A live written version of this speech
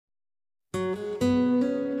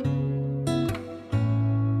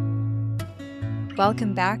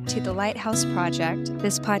Welcome back to the Lighthouse Project.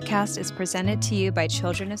 This podcast is presented to you by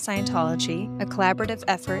Children of Scientology, a collaborative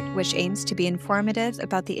effort which aims to be informative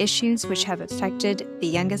about the issues which have affected the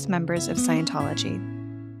youngest members of Scientology.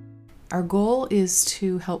 Our goal is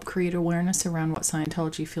to help create awareness around what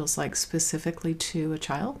Scientology feels like specifically to a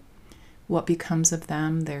child, what becomes of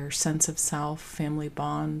them, their sense of self, family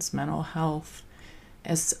bonds, mental health,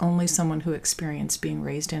 as only someone who experienced being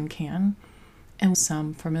raised in can, and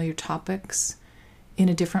some familiar topics in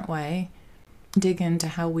a different way, dig into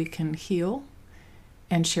how we can heal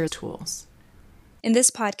and share tools. In this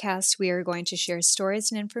podcast, we are going to share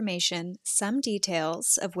stories and information, some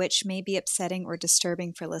details of which may be upsetting or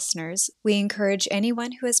disturbing for listeners. We encourage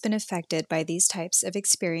anyone who has been affected by these types of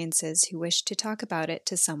experiences who wish to talk about it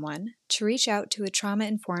to someone to reach out to a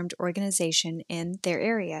trauma-informed organization in their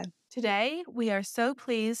area. Today, we are so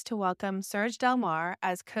pleased to welcome Serge Delmar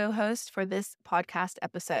as co-host for this podcast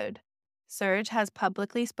episode. Serge has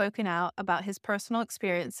publicly spoken out about his personal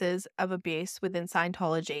experiences of abuse within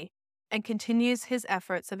Scientology and continues his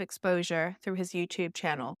efforts of exposure through his YouTube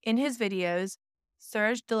channel. In his videos,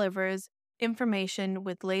 Serge delivers information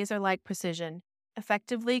with laser-like precision,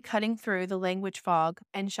 effectively cutting through the language fog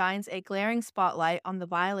and shines a glaring spotlight on the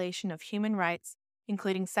violation of human rights,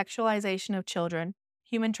 including sexualization of children,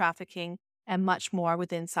 human trafficking, and much more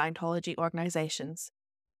within Scientology organizations.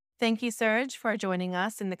 Thank you, Serge, for joining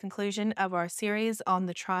us in the conclusion of our series on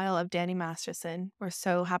the trial of Danny Masterson. We're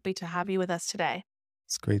so happy to have you with us today.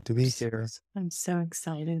 It's great to be here. I'm so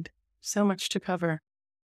excited. So much to cover.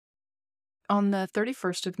 On the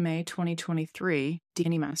 31st of May, 2023,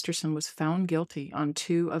 Danny Masterson was found guilty on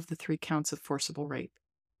 2 of the 3 counts of forcible rape.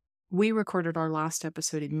 We recorded our last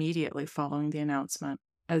episode immediately following the announcement.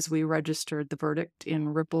 As we registered the verdict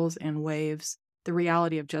in ripples and waves, the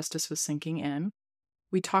reality of justice was sinking in.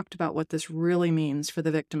 We talked about what this really means for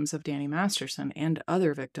the victims of Danny Masterson and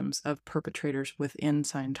other victims of perpetrators within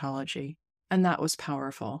Scientology. And that was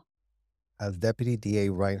powerful. As Deputy DA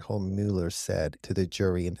Reinhold Mueller said to the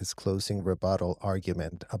jury in his closing rebuttal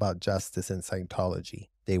argument about justice in Scientology,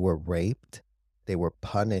 they were raped, they were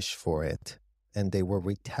punished for it, and they were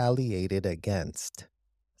retaliated against.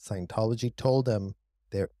 Scientology told them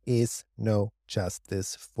there is no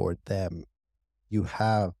justice for them. You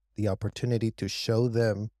have the opportunity to show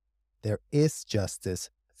them there is justice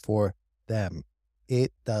for them.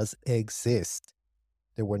 It does exist.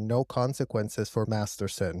 There were no consequences for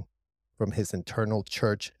Masterson from his internal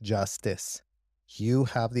church justice. You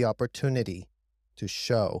have the opportunity to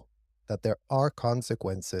show that there are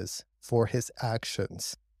consequences for his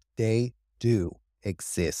actions. They do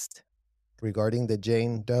exist. Regarding the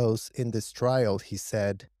Jane Does in this trial, he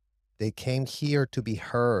said, they came here to be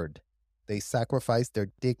heard. They sacrificed their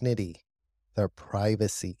dignity, their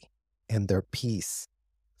privacy, and their peace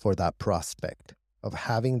for that prospect of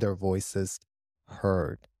having their voices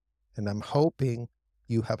heard. And I'm hoping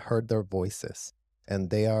you have heard their voices, and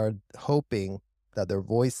they are hoping that their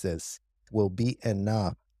voices will be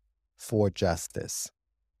enough for justice.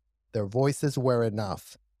 Their voices were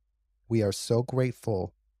enough. We are so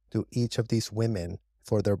grateful to each of these women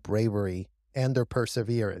for their bravery and their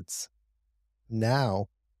perseverance. Now,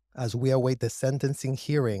 as we await the sentencing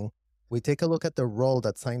hearing, we take a look at the role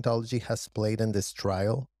that Scientology has played in this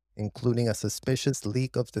trial, including a suspicious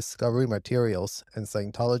leak of discovery materials and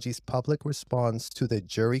Scientology's public response to the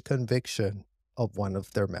jury conviction of one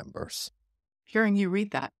of their members. Hearing you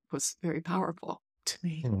read that was very powerful to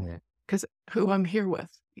me, because who I'm here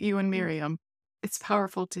with, you and Miriam, it's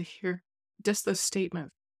powerful to hear just those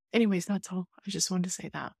statements. Anyways, that's all. I just wanted to say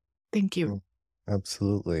that. Thank you.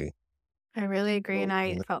 Absolutely. I really agree, and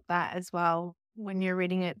I felt that as well. When you're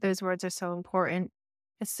reading it, those words are so important.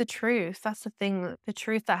 It's the truth. That's the thing, the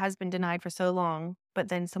truth that has been denied for so long, but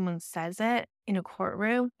then someone says it in a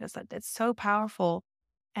courtroom. It's so powerful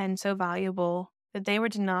and so valuable that they were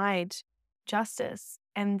denied justice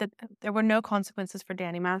and that there were no consequences for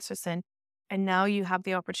Danny Masterson. And now you have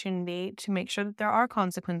the opportunity to make sure that there are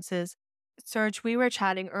consequences. Serge, we were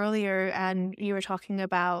chatting earlier and you were talking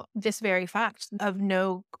about this very fact of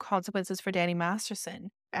no consequences for Danny Masterson.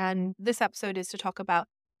 And this episode is to talk about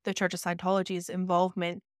the Church of Scientology's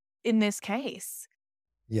involvement in this case.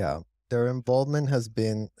 Yeah, their involvement has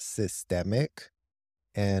been systemic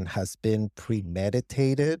and has been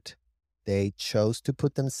premeditated. They chose to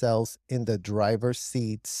put themselves in the driver's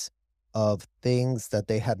seats of things that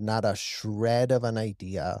they had not a shred of an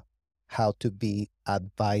idea how to be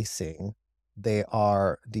advising. They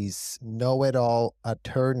are these know-it-all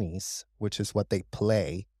attorneys, which is what they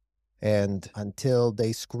play, And until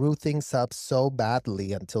they screw things up so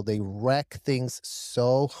badly, until they wreck things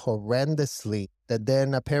so horrendously, that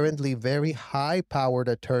then apparently very high-powered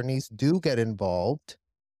attorneys do get involved.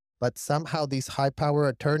 But somehow these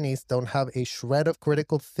high-powered attorneys don't have a shred of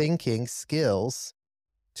critical thinking skills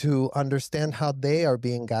to understand how they are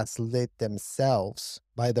being gaslit themselves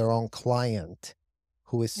by their own client,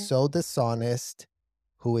 who is so dishonest,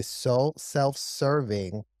 who is so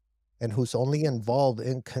self-serving, and who's only involved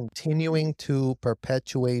in continuing to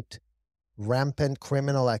perpetuate rampant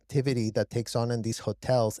criminal activity that takes on in these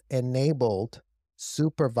hotels, enabled,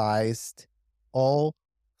 supervised, all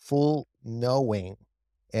full knowing.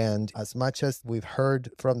 And as much as we've heard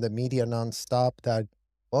from the media nonstop that,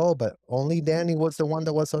 oh, but only Danny was the one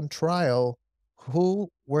that was on trial, who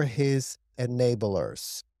were his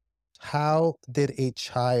enablers? How did a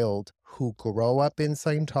child who grew up in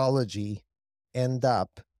Scientology end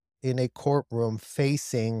up in a courtroom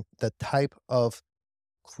facing the type of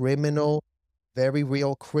criminal, very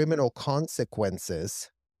real criminal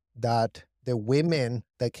consequences that the women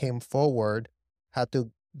that came forward had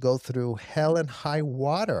to go through hell and high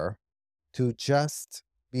water to just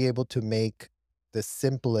be able to make the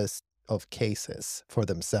simplest of cases for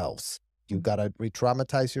themselves? You got to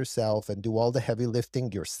re-traumatize yourself and do all the heavy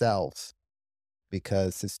lifting yourself,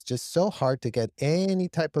 because it's just so hard to get any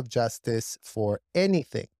type of justice for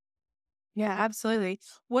anything. Yeah, absolutely.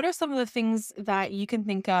 What are some of the things that you can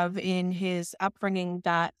think of in his upbringing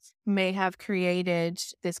that may have created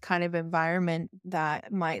this kind of environment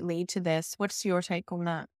that might lead to this? What's your take on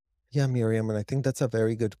that? Yeah, Miriam, and I think that's a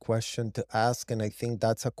very good question to ask. And I think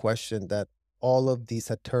that's a question that all of these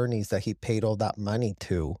attorneys that he paid all that money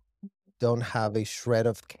to don't have a shred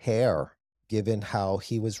of care, given how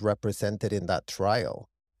he was represented in that trial.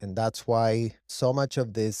 And that's why so much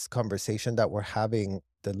of this conversation that we're having,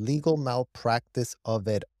 the legal malpractice of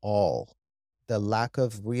it all, the lack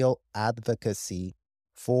of real advocacy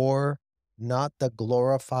for not the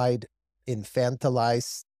glorified,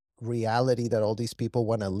 infantilized reality that all these people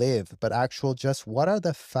want to live, but actual just what are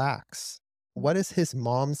the facts? What is his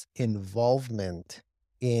mom's involvement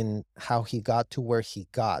in how he got to where he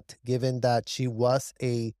got, given that she was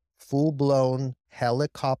a full-blown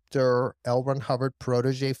helicopter L. Ron Hubbard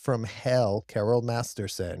protege from hell, Carol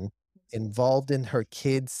Masterson, involved in her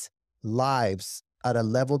kids' lives at a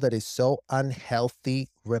level that is so unhealthy,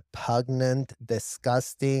 repugnant,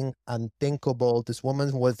 disgusting, unthinkable. This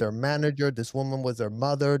woman was their manager. This woman was their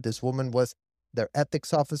mother. This woman was their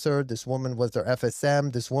ethics officer. This woman was their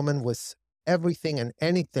FSM. This woman was everything and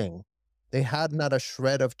anything. They had not a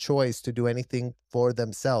shred of choice to do anything for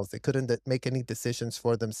themselves. They couldn't make any decisions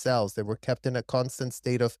for themselves. They were kept in a constant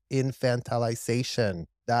state of infantilization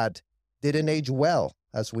that didn't age well,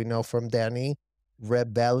 as we know from Danny,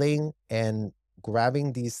 rebelling and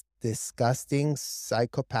grabbing these disgusting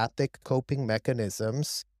psychopathic coping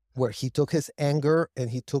mechanisms where he took his anger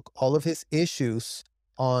and he took all of his issues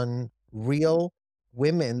on real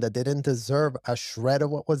women that didn't deserve a shred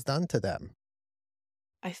of what was done to them.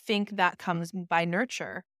 I think that comes by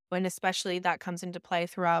nurture, when especially that comes into play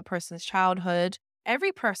throughout a person's childhood.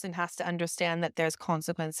 Every person has to understand that there's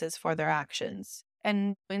consequences for their actions.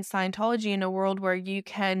 And in Scientology, in a world where you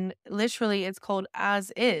can literally, it's called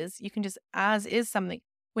as is, you can just as is something.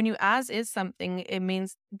 When you as is something, it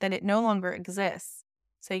means that it no longer exists.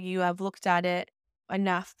 So you have looked at it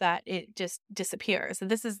enough that it just disappears. So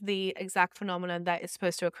this is the exact phenomenon that is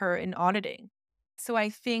supposed to occur in auditing. So I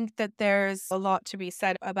think that there's a lot to be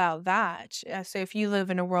said about that. So if you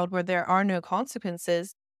live in a world where there are no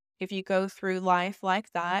consequences, if you go through life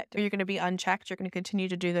like that, you're going to be unchecked, you're going to continue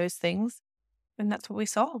to do those things. And that's what we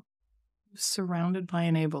saw. Surrounded by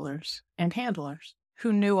enablers and handlers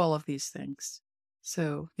who knew all of these things.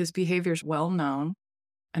 So his behavior is well known,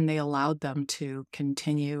 and they allowed them to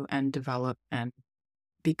continue and develop and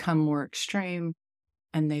become more extreme,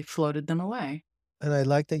 and they floated them away. And I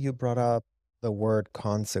like that you brought up the word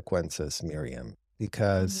consequences, Miriam,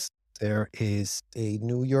 because there is a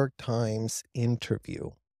New York Times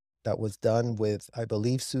interview that was done with, I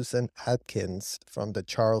believe, Susan Atkins from the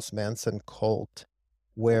Charles Manson cult,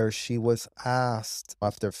 where she was asked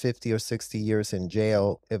after 50 or 60 years in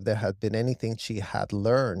jail if there had been anything she had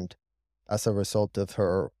learned as a result of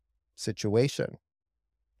her situation.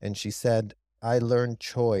 And she said, I learned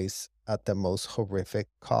choice at the most horrific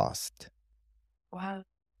cost. Wow.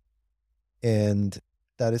 And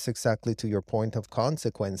that is exactly to your point of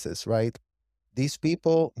consequences, right? These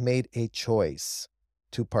people made a choice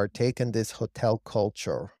to partake in this hotel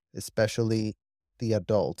culture, especially the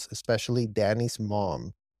adults, especially Danny's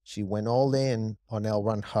mom. She went all in on L.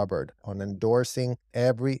 Ron Hubbard, on endorsing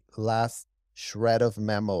every last shred of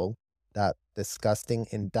memo that disgusting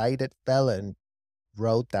indicted felon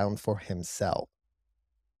wrote down for himself.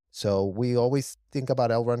 So we always think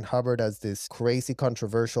about L. Ron Hubbard as this crazy,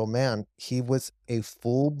 controversial man. He was a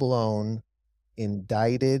full-blown,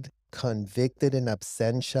 indicted, convicted in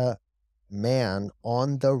absentia man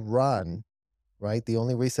on the run, right? The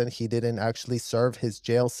only reason he didn't actually serve his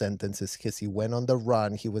jail sentence is because he went on the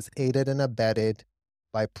run. He was aided and abetted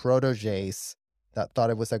by proteges that thought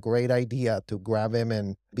it was a great idea to grab him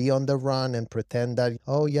and be on the run and pretend that,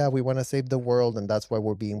 oh yeah, we want to save the world and that's why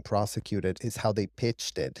we're being prosecuted, is how they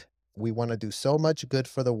pitched it. We want to do so much good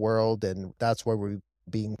for the world and that's why we're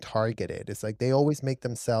being targeted. It's like they always make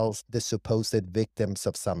themselves the supposed victims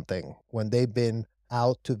of something when they've been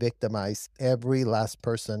out to victimize every last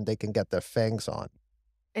person they can get their fangs on.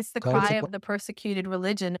 It's the cry of the persecuted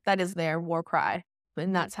religion. That is their war cry.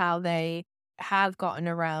 And that's how they have gotten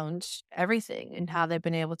around everything and how they've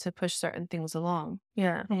been able to push certain things along.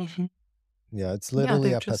 Yeah. Mm-hmm. Yeah, it's literally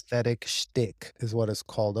they're a pathetic shtick is what it's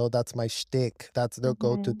called. Oh, that's my shtick. That's their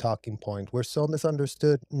go-to talking point. We're so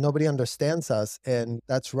misunderstood. Nobody understands us. And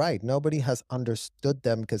that's right. Nobody has understood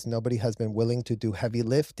them because nobody has been willing to do heavy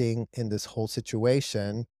lifting in this whole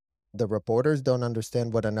situation. The reporters don't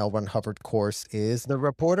understand what an L. Ron Hubbard course is. The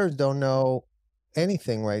reporters don't know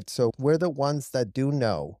anything, right? So we're the ones that do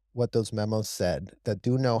know what those memos said, that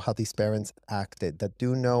do know how these parents acted, that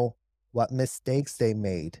do know what mistakes they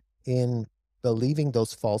made in believing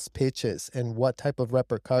those false pitches and what type of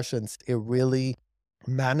repercussions it really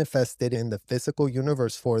manifested in the physical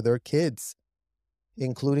universe for their kids,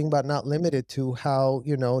 including but not limited to how,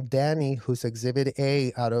 Danny, who's Exhibit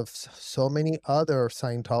A out of so many other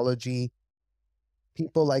Scientology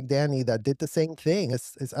people like Danny that did the same thing.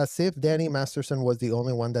 It's as if Danny Masterson was the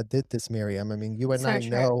only one that did this, Miriam. I mean, you and I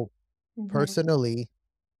know personally,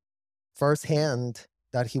 firsthand,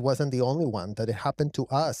 that he wasn't the only one, that it happened to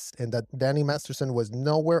us, and that Danny Masterson was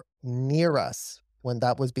nowhere near us when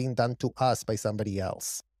that was being done to us by somebody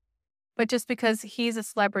else. But just because he's a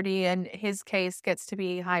celebrity and his case gets to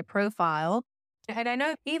be high profile, and I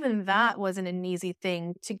know even that wasn't an easy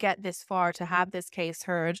thing to get this far, to have this case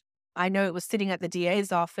heard. I know it was sitting at the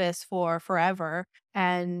DA's office for forever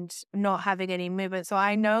and not having any movement. So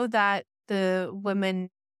I know that the women,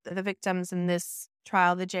 the victims in this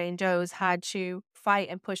trial, the Jane Does, had to fight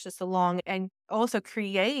and push this along and also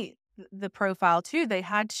create the profile too. They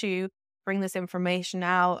had to bring this information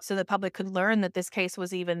out so the public could learn that this case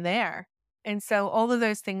was even there. And so all of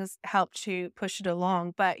those things help to push it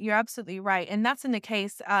along. But you're absolutely right. And that's in the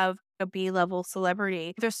case of a B-level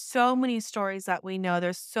celebrity. There's so many stories that we know.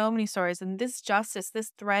 There's so many stories. And this justice,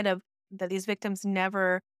 this thread of that these victims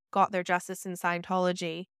never got their justice in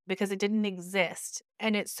Scientology because it didn't exist.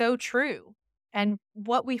 And it's so true. And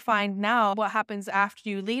what we find now, what happens after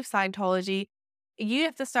you leave Scientology, you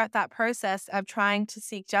have to start that process of trying to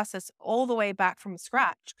seek justice all the way back from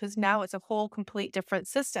scratch, because now it's a whole complete different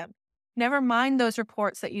system. Never mind those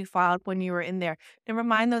reports that you filed when you were in there. Never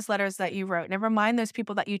mind those letters that you wrote. Never mind those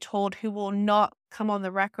people that you told who will not come on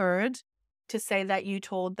the record to say that you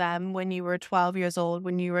told them when you were 12 years old,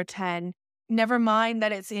 when you were 10. Never mind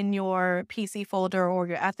that it's in your PC folder or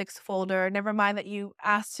your ethics folder. Never mind that you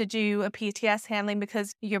asked to do a PTS handling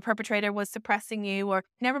because your perpetrator was suppressing you, or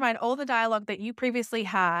never mind all the dialogue that you previously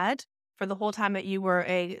had for the whole time that you were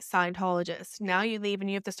a Scientologist. Now you leave and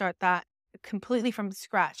you have to start that completely from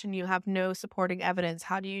scratch and you have no supporting evidence.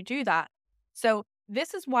 How do you do that? So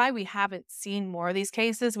this is why we haven't seen more of these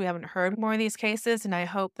cases. We haven't heard more of these cases. And I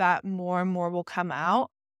hope that more and more will come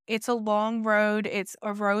out. It's a long road. It's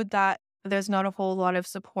a road that there's not a whole lot of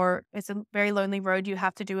support. It's a very lonely road. You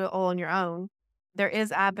have to do it all on your own. There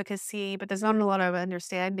is advocacy, but there's not a lot of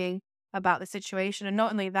understanding about the situation. And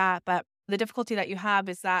not only that, but the difficulty that you have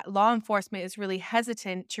is that law enforcement is really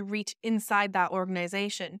hesitant to reach inside that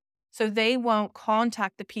organization. So they won't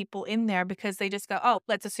contact the people in there because they just go, oh,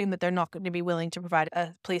 let's assume that they're not going to be willing to provide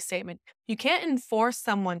a police statement. You can't enforce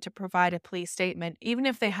someone to provide a police statement, even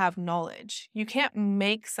if they have knowledge. You can't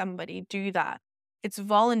make somebody do that. It's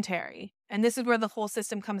voluntary. And this is where the whole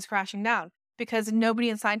system comes crashing down, because nobody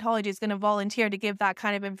in Scientology is going to volunteer to give that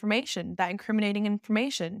kind of information, that incriminating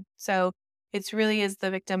information. So it really is,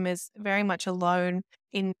 the victim is very much alone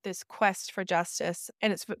in this quest for justice.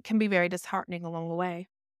 And it can be very disheartening along the way.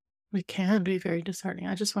 It can be very disheartening.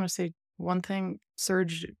 I just want to say one thing,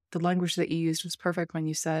 Serge, the language that you used was perfect when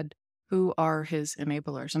you said, who are his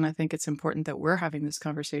enablers? And I think it's important that we're having this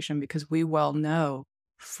conversation because we well know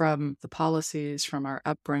from the policies, from our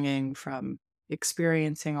upbringing, from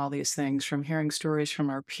experiencing all these things, from hearing stories from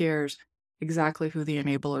our peers, exactly who the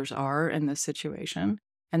enablers are in this situation.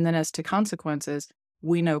 And then as to consequences,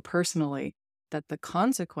 we know personally that the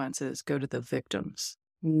consequences go to the victims,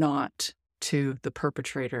 not to the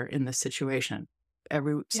perpetrator in this situation.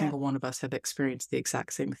 Every single one of us have experienced the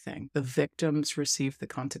exact same thing. The victims receive the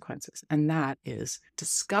consequences. And that is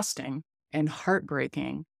disgusting and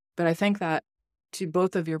heartbreaking. But I think that, to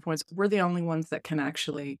both of your points, we're the only ones that can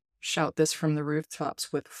actually shout this from the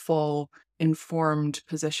rooftops with full, informed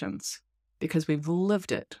positions, because we've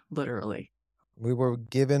lived it, literally. We were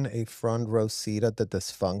given a front row seat at the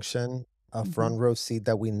dysfunction, a front row seat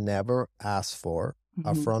that we never asked for,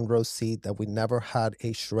 a front row seat that we never had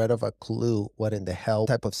a shred of a clue what in the hell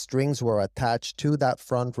type of strings were attached to that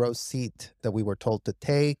front row seat that we were told to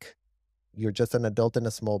take. You're just an adult in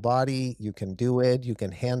a small body. You can do it. You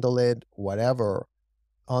can handle it, whatever.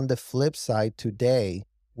 On the flip side, today,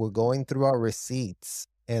 we're going through our receipts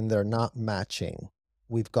and they're not matching.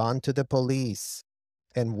 We've gone to the police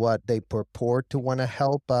and what they purport to want to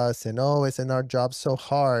help us and, oh, isn't our job so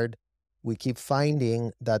hard? We keep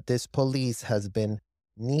finding that this police has been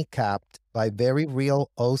kneecapped by very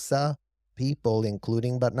real OSA people,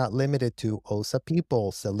 including but not limited to OSA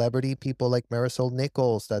people, celebrity people like Marisol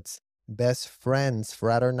Nichols, that's best friends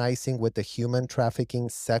fraternizing with the human trafficking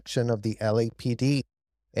section of the LAPD.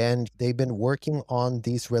 And they've been working on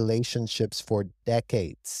these relationships for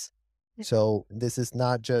decades. So this is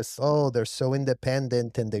not just, oh, they're so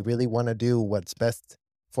independent and they really want to do what's best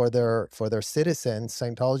for their citizens.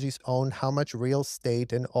 Scientology's owned how much real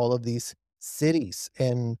estate in all of these cities.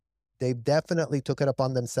 And they've definitely took it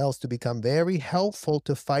upon themselves to become very helpful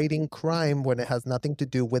to fighting crime when it has nothing to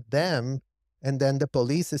do with them. And then the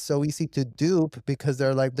police is so easy to dupe because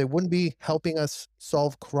they're like, they wouldn't be helping us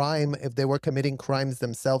solve crime if they were committing crimes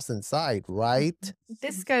themselves inside, right?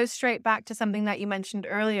 This goes straight back to something that you mentioned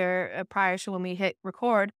earlier prior to when we hit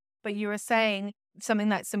record, but you were saying something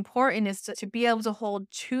that's important is to be able to hold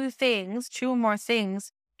two or more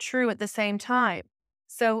things true at the same time.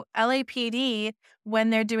 So LAPD, when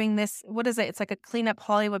they're doing this, what is it? It's like a Clean Up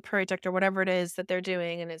Hollywood project or whatever it is that they're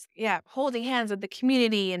doing. And it's, holding hands with the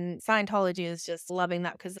community. And Scientology is just loving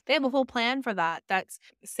that because they have a whole plan for that. That's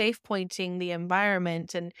safe pointing the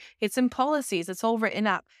environment and it's in policies. It's all written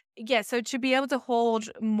up. Yeah, so to be able to hold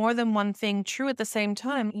more than one thing true at the same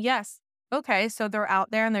time, yes. Okay, so they're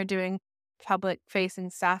out there and they're doing public-facing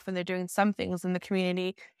stuff and they're doing some things in the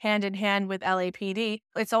community hand in hand with LAPD.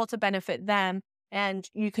 It's all to benefit them. And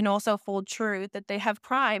you can also hold true that they have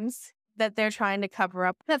crimes that they're trying to cover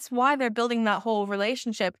up. That's why they're building that whole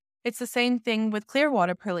relationship. It's the same thing with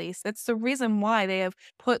Clearwater Police. It's the reason why they have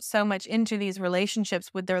put so much into these relationships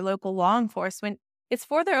with their local law enforcement. It's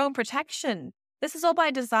for their own protection. This is all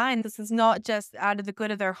by design. This is not just out of the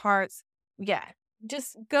good of their hearts. Yeah.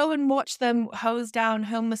 Just go and watch them hose down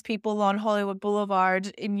homeless people on Hollywood Boulevard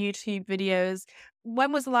in YouTube videos.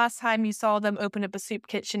 When was the last time you saw them open up a soup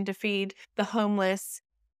kitchen to feed the homeless?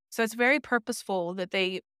 So it's very purposeful that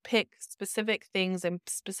they pick specific things and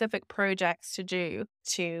specific projects to do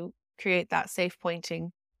to create that safe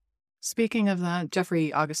pointing. Speaking of that,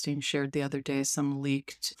 Jeffrey Augustine shared the other day some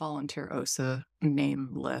leaked volunteer OSA name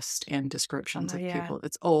list and descriptions of people.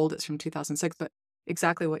 It's old, it's from 2006, but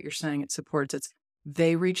exactly what you're saying, it supports.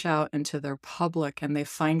 They reach out into their public and they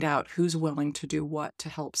find out who's willing to do what to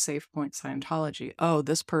help SafePoint Scientology. Oh,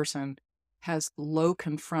 this person has low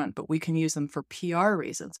confront, but we can use them for PR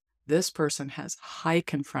reasons. This person has high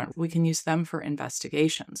confront. We can use them for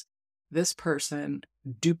investigations. This person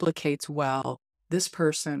duplicates well. This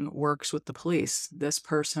person works with the police. This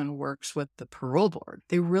person works with the parole board.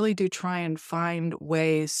 They really do try and find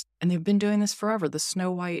ways, and they've been doing this forever. The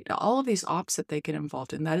Snow White, all of these ops that they get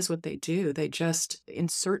involved in, that is what they do. They just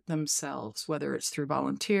insert themselves, whether it's through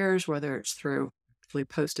volunteers, whether it's through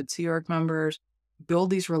posted Sea Org members, build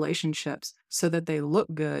these relationships so that they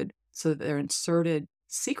look good, so that they're inserted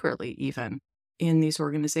secretly even in these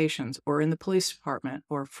organizations or in the police department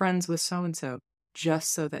or friends with so-and-so,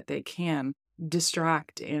 just so that they can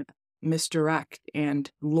distract and misdirect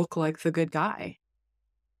and look like the good guy.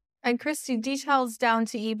 And Christy, details down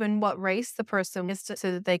to even what race the person is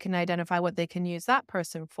so that they can identify what they can use that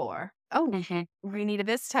person for. Oh, we need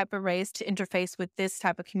this type of race to interface with this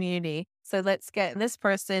type of community. So let's get this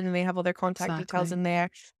person, and they have all their contact details in there.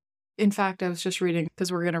 In fact, I was just reading,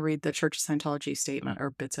 because we're going to read the Church of Scientology statement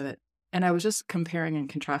or bits of it. And I was just comparing and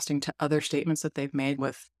contrasting to other statements that they've made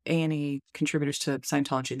with A&E contributors to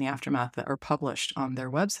Scientology in the aftermath that are published on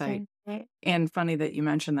their website. Mm-hmm. And funny that you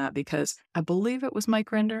mentioned that, because I believe it was Mike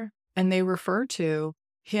Rinder, and they refer to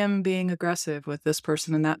him being aggressive with this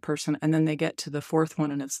person and that person, and then they get to the fourth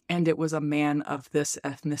one, and it was a man of this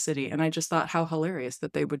ethnicity. And I just thought how hilarious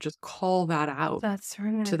that they would just call that out. That's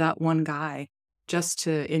right. To that one guy, just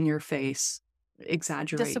to in your face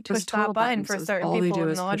exaggerate. Just to push that button for certain all they people do in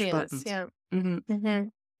is the push audience. buttons. Yeah. Mm-hmm.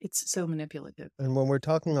 It's so manipulative. And when we're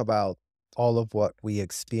talking about all of what we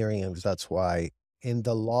experience, that's why in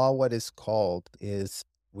the law, what is called is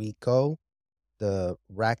RICO, the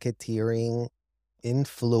Racketeering,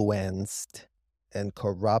 Influenced, and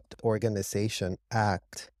Corrupt Organization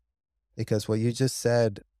Act. Because what you just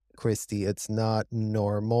said, Christy, it's not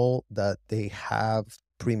normal that they have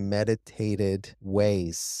premeditated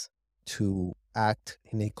ways to act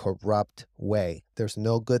in a corrupt way. There's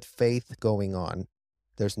no good faith going on.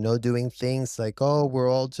 There's no doing things like, oh,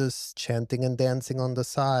 we're all just chanting and dancing on the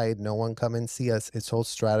side. No one come and see us. It's all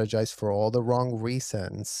strategized for all the wrong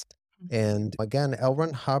reasons. And again, L.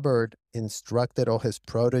 Ron Hubbard instructed all his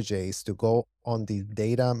proteges to go on the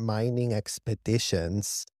data mining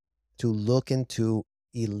expeditions to look into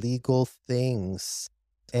illegal things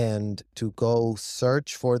and to go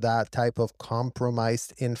search for that type of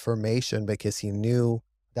compromised information, because he knew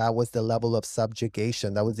that was the level of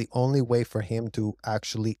subjugation. That was the only way for him to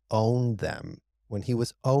actually own them. When he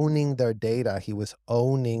was owning their data, he was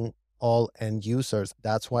owning all end users.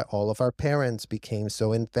 That's why all of our parents became so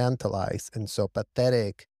infantilized and so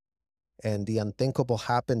pathetic. And the unthinkable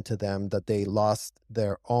happened to them, that they lost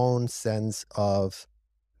their own sense of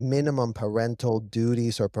minimum parental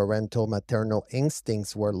duties or parental maternal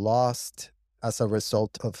instincts were lost as a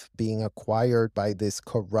result of being acquired by this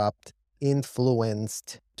corrupt,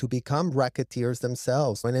 influenced to become racketeers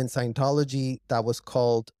themselves. When in Scientology, that was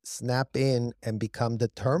called snap in and become the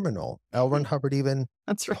terminal. L. Ron Hubbard even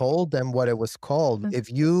That's right. told them what it was called.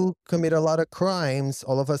 If you commit a lot of crimes,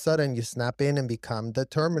 all of a sudden you snap in and become the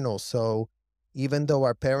terminal. So even though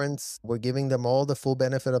our parents were giving them all the full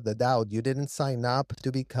benefit of the doubt, you didn't sign up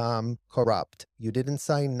to become corrupt. You didn't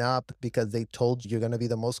sign up because they told you you're going to be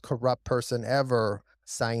the most corrupt person ever.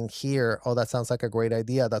 Sign here. Oh, that sounds like a great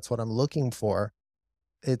idea. That's what I'm looking for.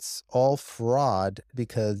 It's all fraud,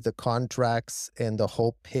 because the contracts and the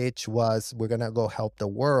whole pitch was, we're going to go help the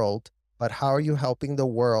world. But how are you helping the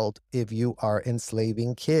world if you are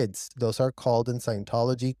enslaving kids? Those are called in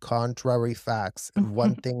Scientology contrary facts. And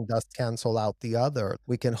one thing does cancel out the other.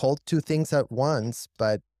 We can hold two things at once,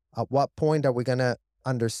 but at what point are we going to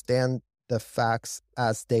understand the facts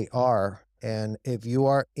as they are? And if you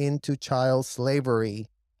are into child slavery,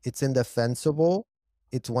 it's indefensible.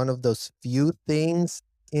 It's one of those few things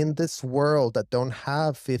in this world that don't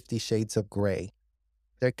have 50 shades of gray.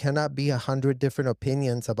 There cannot be 100 different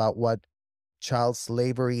opinions about what child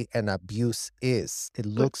slavery and abuse is. It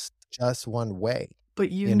looks just one way.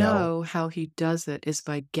 But you know how he does it is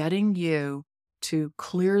by getting you to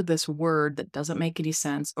clear this word that doesn't make any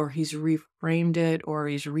sense, or he's reframed it, or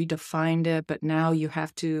he's redefined it, but now you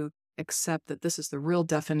have to accept that this is the real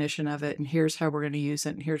definition of it, and here's how we're going to use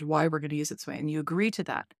it, and here's why we're going to use it this way. And you agree to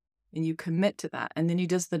that, and you commit to that, and then he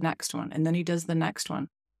does the next one, and then he does the next one.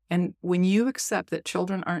 And when you accept that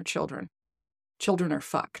children aren't children, children are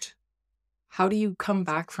fucked. How do you come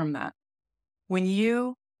back from that? When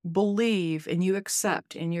you believe and you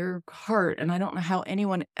accept in your heart, and I don't know how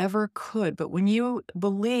anyone ever could, but when you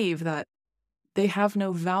believe that they have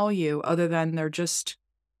no value other than they're just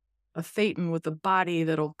a phaeton with a body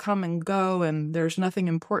that'll come and go, and there's nothing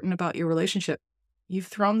important about your relationship, you've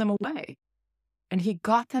thrown them away. And he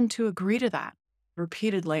got them to agree to that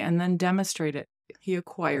repeatedly and then demonstrate it. He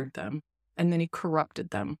acquired them, and then he corrupted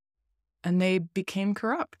them, and they became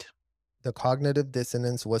corrupt. The cognitive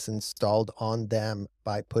dissonance was installed on them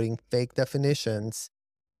by putting fake definitions,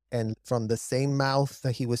 and from the same mouth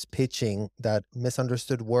that he was pitching that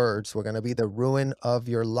misunderstood words were going to be the ruin of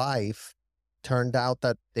your life, turned out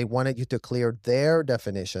that they wanted you to clear their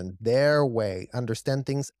definition, their way, understand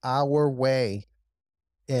things our way,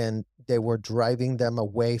 and they were driving them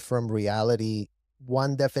away from reality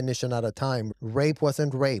one definition at a time. Rape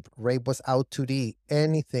wasn't rape. Rape was out to D.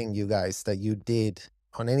 Anything, you guys, that you did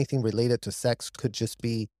on anything related to sex could just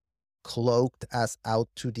be cloaked as out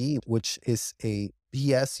to D, which is a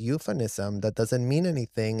BS euphemism that doesn't mean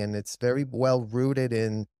anything. And it's very well rooted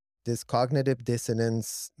in this cognitive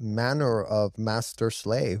dissonance manner of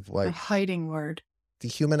master-slave. A Like hiding word.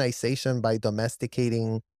 dehumanization by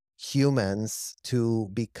domesticating humans to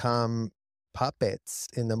become puppets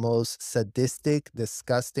in the most sadistic,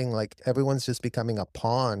 disgusting, like everyone's just becoming a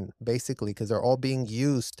pawn, basically, because they're all being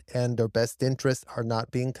used and their best interests are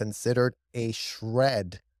not being considered a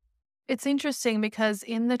shred. It's interesting because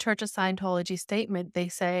in the Church of Scientology statement, they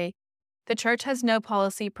say, the church has no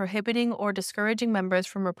policy prohibiting or discouraging members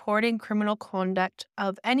from reporting criminal conduct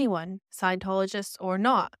of anyone, Scientologists or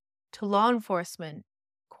not, to law enforcement.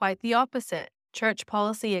 Quite the opposite. Church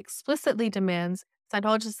policy explicitly demands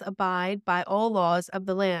Scientologists abide by all laws of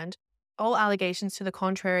the land, All allegations to the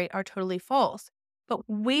contrary are totally false. But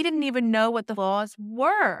we didn't even know what the laws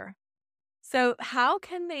were. So how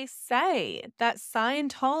can they say that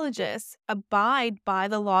Scientologists abide by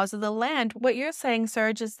the laws of the land? What you're saying,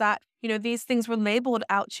 Serge, is that, these things were labeled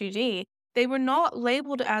out 2D. They were not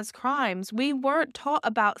labeled as crimes. We weren't taught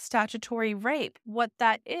about statutory rape, what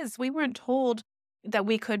that is. We weren't told that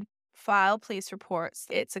we could file police reports.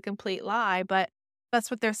 It's a complete lie, but that's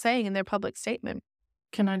what they're saying in their public statement.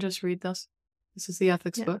 Can I just read this? This is the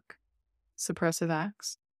ethics Yeah. book. Suppressive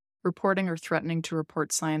acts. Reporting or threatening to report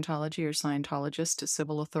Scientology or Scientologists to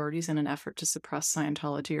civil authorities in an effort to suppress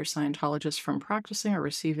Scientology or Scientologists from practicing or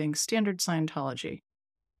receiving standard Scientology.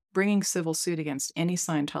 Bringing civil suit against any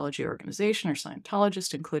Scientology organization or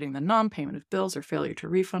Scientologist, including the non-payment of bills or failure to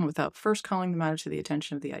refund without first calling the matter to the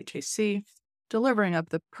attention of the IJC. Delivering up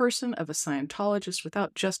the person of a Scientologist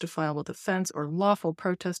without justifiable defense or lawful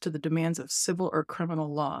protest to the demands of civil or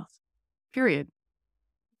criminal law. Period.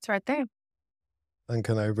 It's right there. And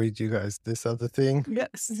can I read you guys this other thing?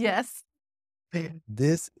 Yes. Yes.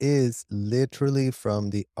 This is literally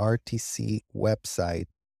from the RTC website.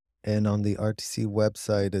 And on the RTC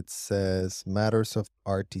website, it says matters of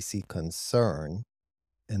RTC concern.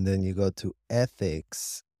 And then you go to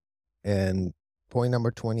ethics. And point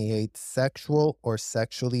number 28, sexual or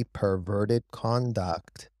sexually perverted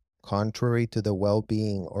conduct contrary to the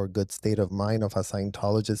well-being or good state of mind of a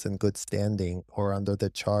Scientologist in good standing or under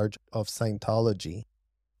the charge of Scientology,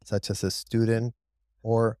 such as a student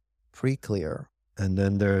or pre-clear. And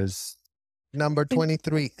then there's number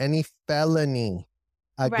 23, any felony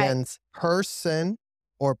against person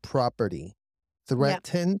or property,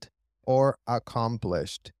 threatened or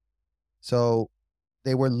accomplished. So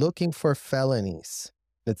they were looking for felonies.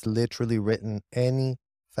 It's literally written any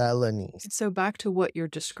felonies. So back to what you're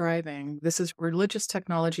describing, this is Religious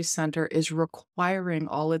Technology Center is requiring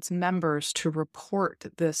all its members to report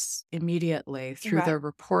this immediately through their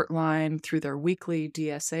report line, through their weekly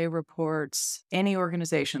DSA reports. Any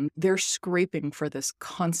organization, they're scraping for this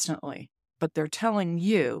constantly, but they're telling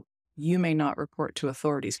you, you may not report to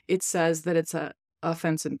authorities. It says that it's an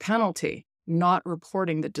offense and penalty, not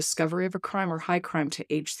reporting the discovery of a crime or high crime to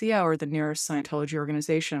HCO or the nearest Scientology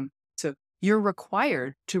organization. So you're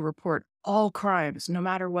required to report all crimes, no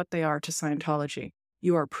matter what they are, to Scientology.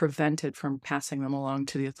 You are prevented from passing them along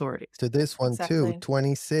to the authorities. To this one too,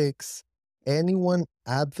 26, anyone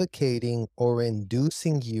advocating or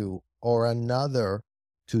inducing you or another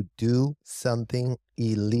to do something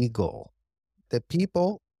illegal. The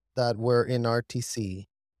people that were in RTC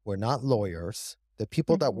were not lawyers. The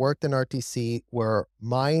people that worked in RTC were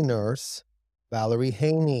minors, Valerie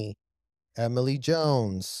Haney, Emily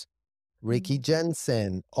Jones, Ricky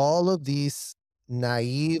Jensen, all of these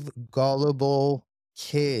naive, gullible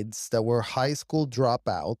kids that were high school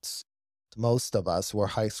dropouts. Most of us were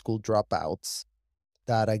high school dropouts.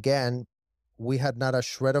 That again, we had not a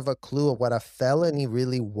shred of a clue of what a felony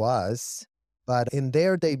really was. But in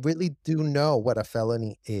there, they really do know what a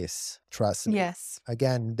felony is. Trust me. Yes.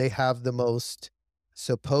 Again, they have the most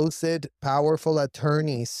supposed powerful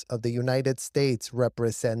attorneys of the United States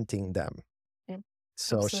representing them.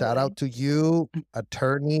 So shout out to you,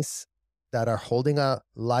 attorneys that are holding a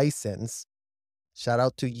license. Shout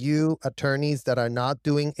out to you, attorneys that are not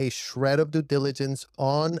doing a shred of due diligence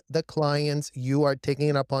on the clients you are taking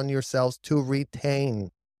it upon yourselves to retain.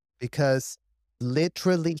 Because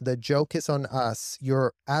literally the joke is on us.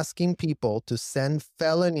 You're asking people to send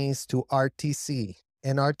felonies to RTC.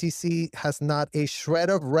 And RTC has not a shred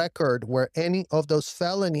of record where any of those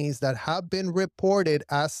felonies that have been reported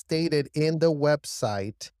as stated in the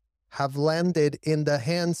website have landed in the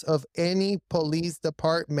hands of any police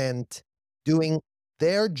department doing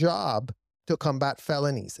their job to combat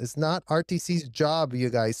felonies. It's not RTC's job, you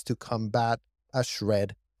guys, to combat a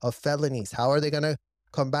shred of felonies. How are they going to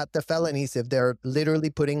combat the felonies if they're literally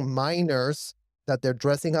putting minors that they're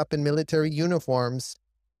dressing up in military uniforms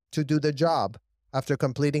to do the job? After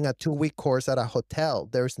completing a 2-week course at a hotel,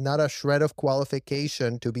 there's not a shred of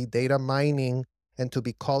qualification to be data mining and to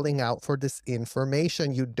be calling out for this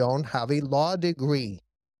information. You don't have a law degree.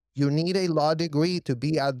 You need a law degree to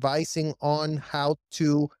be advising on how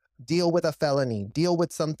to deal with a felony, deal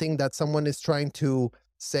with something that someone is trying to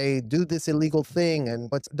say, do this illegal thing.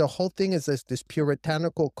 And what's the whole thing is this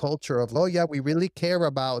puritanical culture of, oh yeah, we really care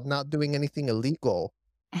about not doing anything illegal.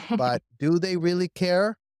 But do they really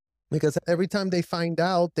care? Because every time they find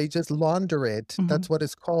out, they just launder it. That's what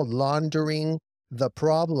it's called, laundering the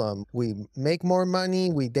problem. We make more money,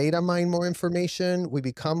 we data mine more information, we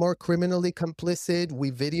become more criminally complicit, we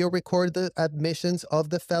video record the admissions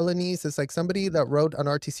of the felonies. It's like somebody that wrote an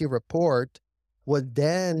RTC report was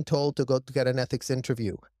then told to go to get an ethics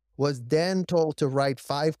interview, was then told to write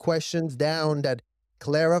 5 questions down that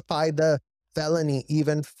clarify the felony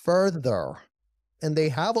even further. And they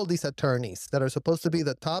have all these attorneys that are supposed to be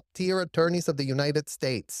the top tier attorneys of the United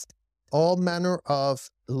States. All manner of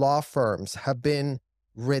law firms have been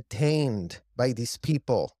retained by these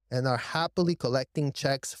people and are happily collecting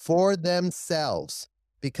checks for themselves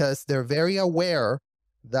because they're very aware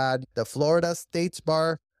that the Florida States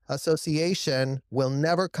Bar Association will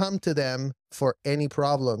never come to them for any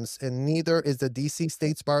problems, and neither is the DC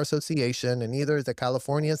States Bar Association, and neither is the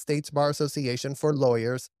California States Bar Association for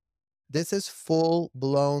lawyers. This is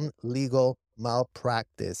full-blown legal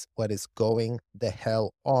malpractice, what is going the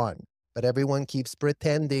hell on. But everyone keeps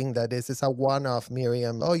pretending that this is a one-off,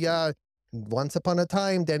 Miriam. Oh yeah, once upon a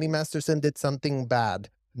time, Danny Masterson did something bad.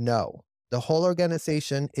 No, the whole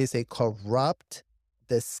organization is a corrupt,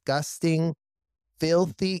 disgusting,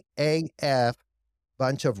 filthy AF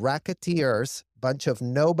bunch of racketeers, bunch of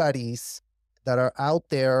nobodies that are out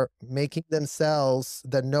there making themselves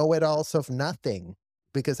the know-it-alls of nothing.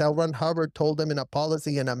 Because L. Ron Hubbard told them in a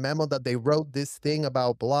policy and a memo that they wrote this thing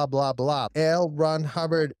about blah, blah, blah. L. Ron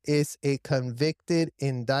Hubbard is a convicted,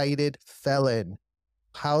 indicted felon.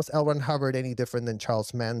 How's L. Ron Hubbard any different than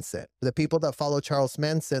Charles Manson? The people that follow Charles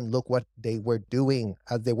Manson, look what they were doing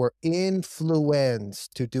as they were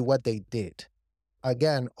influenced to do what they did.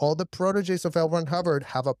 Again, all the proteges of L. Ron Hubbard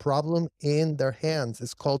have a problem in their hands.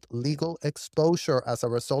 It's called legal exposure as a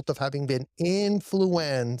result of having been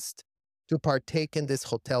influenced to partake in this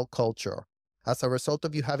hotel culture. As a result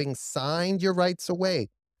of you having signed your rights away,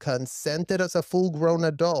 consented as a full-grown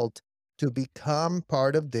adult to become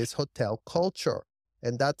part of this hotel culture.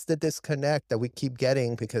 And that's the disconnect that we keep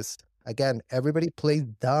getting because, again, everybody plays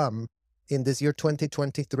dumb in this year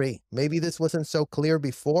 2023. Maybe this wasn't so clear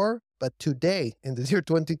before, but today, in this year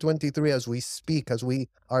 2023, as we speak, as we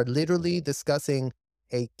are literally discussing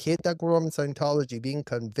a kid that grew up in Scientology being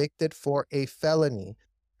convicted for a felony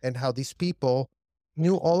and how these people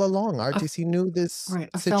knew all along. RTC knew this Right,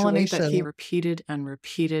 a situation. felony that he repeated and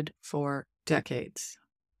repeated for decades.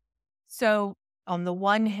 So on the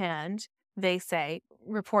one hand, they say,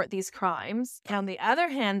 report these crimes. And on the other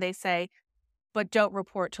hand, they say, but don't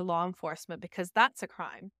report to law enforcement because that's a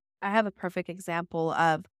crime. I have a perfect example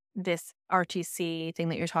of this RTC thing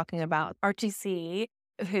that you're talking about. RTC,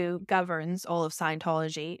 who governs all of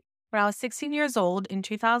Scientology. When I was 16 years old in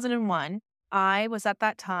 2001, I was at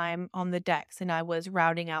that time on the decks and I was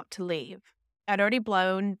routing out to leave. I'd already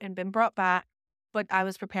blown and been brought back, but I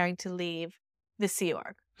was preparing to leave the Sea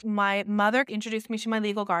Org. My mother introduced me to my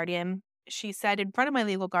legal guardian. She said in front of my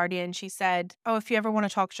legal guardian, she said, oh, if you ever want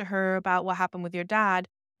to talk to her about what happened with your dad,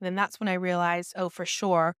 then that's when I realized, oh, for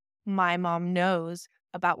sure, my mom knows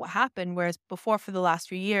about what happened. Whereas before, for the last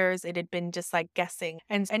few years, it had been just like guessing.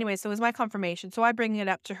 And anyway, so it was my confirmation. So I bring it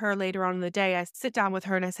up to her later on in the day. I sit down with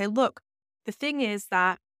her and I say, look, the thing is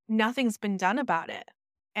that nothing's been done about it.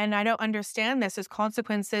 And I don't understand this as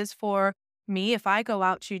consequences for me. If I go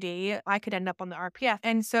out 2D, I could end up on the RPF.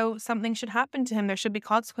 And so something should happen to him. There should be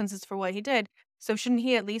consequences for what he did. So shouldn't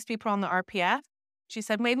he at least be put on the RPF? She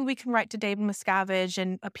said, maybe we can write to David Miscavige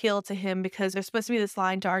and appeal to him because there's supposed to be this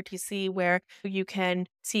line to RTC where you can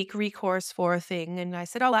seek recourse for a thing. And I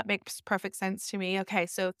said, oh, that makes perfect sense to me. Okay,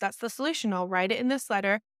 so that's the solution. I'll write it in this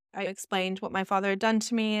letter. I explained what my father had done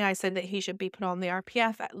to me. I said that he should be put on the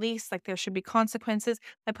RPF at least, like there should be consequences.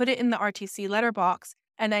 I put it in the RTC letterbox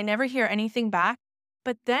and I never hear anything back.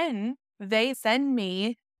 But then they send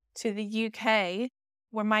me to the UK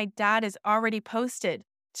where my dad is already posted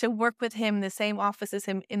to work with him in the same office as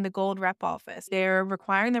him in the gold rep office. They're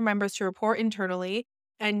requiring their members to report internally,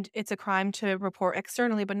 and it's a crime to report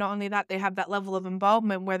externally. But not only that, they have that level of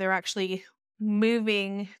involvement where they're actually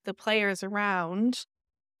moving the players around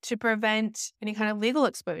to prevent any kind of legal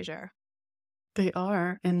exposure. They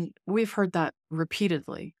are. And we've heard that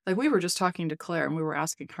repeatedly. Like we were just talking to Claire and we were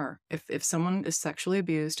asking her if someone is sexually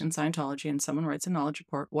abused in Scientology and someone writes a knowledge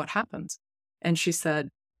report, what happens? And she said,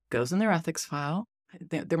 goes in their ethics file.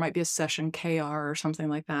 There might be a session KR or something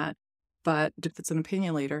like that. But if it's an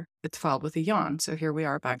opinion leader, it's filed with a yawn. So here we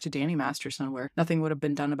are back to Danny Masterson where nothing would have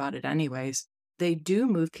been done about it anyways. They do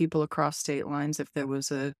move people across state lines if there was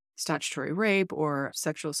a statutory rape or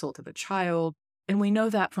sexual assault of a child. And we know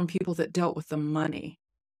that from people that dealt with the money,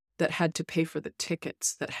 that had to pay for the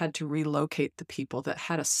tickets, that had to relocate the people, that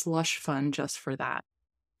had a slush fund just for that.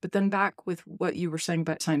 But then back with what you were saying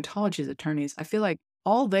about Scientology's attorneys, I feel like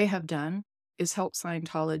all they have done is help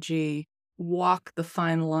Scientology walk the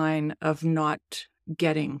fine line of not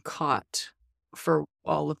getting caught for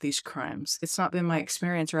all of these crimes. It's not been my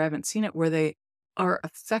experience, or I haven't seen it, where they are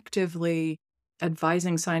effectively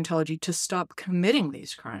advising Scientology to stop committing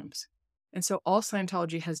these crimes. And so all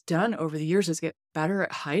Scientology has done over the years is get better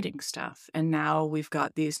at hiding stuff. And now we've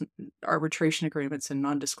got these arbitration agreements and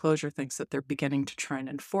non-disclosure things that they're beginning to try and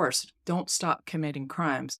enforce. Don't stop committing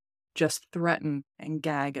crimes. Just threaten and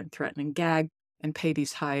gag and threaten and gag and pay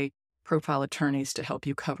these high-profile attorneys to help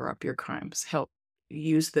you cover up your crimes. Help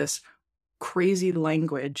use this crazy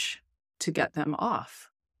language to get them off.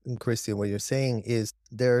 And Christian, what you're saying is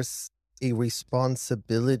there's a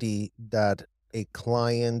responsibility that a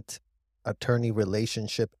client-attorney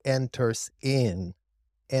relationship enters in.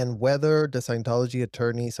 And whether the Scientology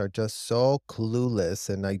attorneys are just so clueless,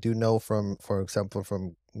 and I do know from, for example,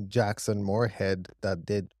 from Jackson Moorhead that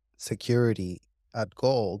did security at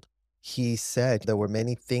Gold, he said there were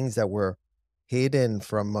many things that were hidden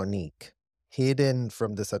from Monique, hidden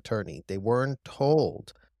from this attorney. They weren't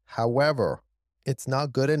told. However, it's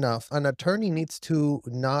not good enough. An attorney needs to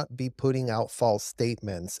not be putting out false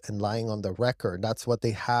statements and lying on the record. That's what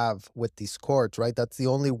they have with these courts, right? That's the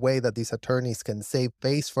only way that these attorneys can save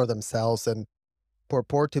face for themselves and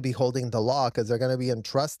purport to be holding the law, because they're going to be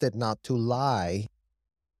entrusted not to lie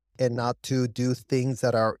and not to do things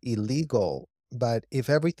that are illegal. But if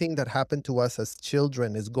everything that happened to us as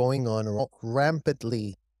children is going on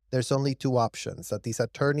rampantly, there's only two options: that these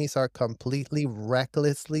attorneys are completely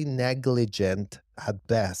recklessly negligent at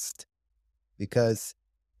best, because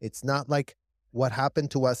it's not like what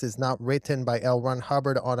happened to us is not written by L. Ron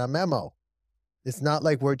Hubbard on a memo. It's not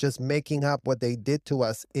like we're just making up what they did to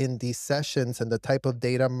us in these sessions and the type of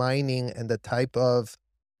data mining and the type of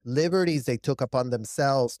liberties they took upon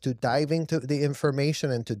themselves to dive into the information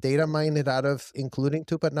and to data mine it out of, including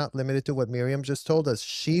to but not limited to what Miriam just told us.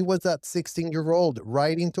 She was that 16-year-old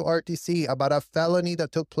writing to RTC about a felony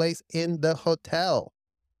that took place in the hotel,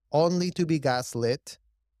 only to be gaslit,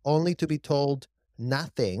 only to be told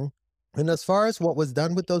nothing. And as far as what was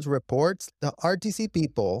done with those reports, the RTC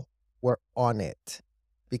people were on it,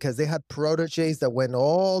 because they had proteges that went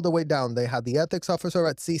all the way down. They had the ethics officer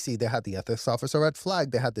at CC, they had the ethics officer at Flag,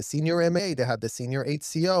 they had the senior MA, they had the senior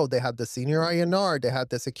HCO, they had the senior INR, they had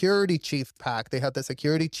the security chief PAC, they had the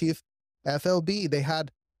security chief FLB, they had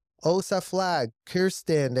OSA Flag,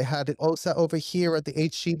 Kirsten, they had OSA over here at the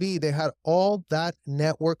HGB, they had all that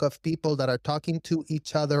network of people that are talking to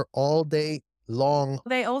each other all day long.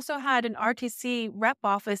 They also had an RTC rep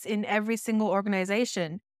office in every single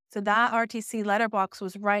organization. So that RTC letterbox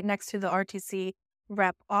was right next to the RTC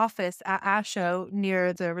rep office at ASHO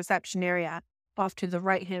near the reception area, off to the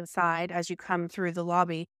right-hand side as you come through the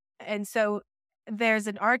lobby. And so there's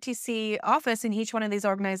an RTC office in each one of these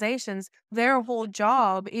organizations. Their whole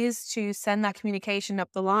job is to send that communication up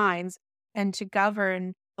the lines and to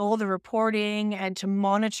govern all the reporting and to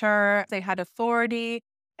monitor. They had authority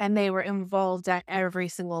and they were involved at every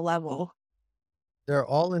single level. They're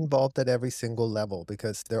all involved at every single level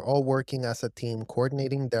because they're all working as a team,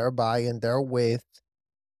 coordinating thereby and therewith.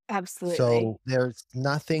 Absolutely. So there's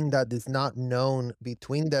nothing that is not known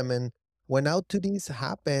between them. And when out to these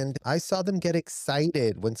happened, I saw them get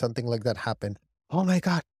excited when something like that happened. Oh my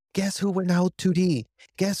God, guess who went out to D?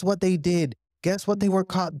 Guess what they did? Guess what they were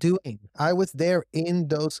caught doing? I was there in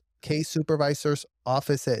those case supervisors'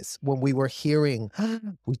 offices when we were hearing,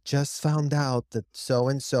 we just found out that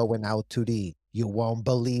so-and-so went out to D. You won't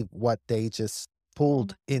believe what they just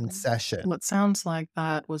pulled in session. Well, it sounds like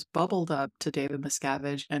that was bubbled up to David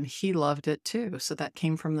Miscavige, and he loved it too. So that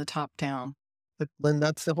came from the top down. But then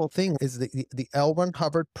that's the whole thing, is the L. Ron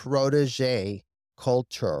Hubbard protege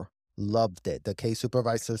culture loved it. The case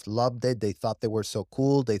supervisors loved it. They thought they were so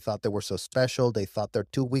cool. They thought they were so special. They thought their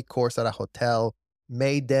 2-week course at a hotel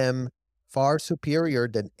made them far superior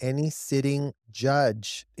than any sitting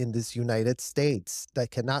judge in this United States that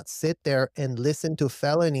cannot sit there and listen to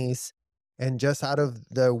felonies and just out of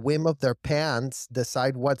the whim of their pants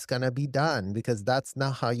decide what's going to be done, because that's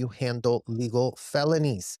not how you handle legal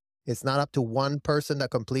felonies. It's not up to one person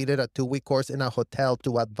that completed a 2-week course in a hotel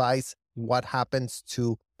to advise what happens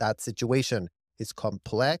to that situation. It's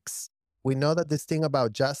complex. We know that this thing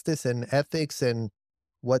about justice and ethics and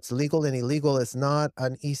what's legal and illegal is not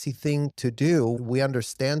an easy thing to do. We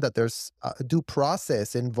understand that there's a due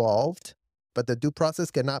process involved, but the due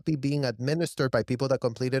process cannot be being administered by people that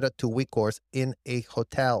completed a 2-week course in a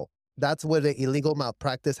hotel. That's where the illegal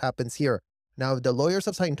malpractice happens here. Now, if the lawyers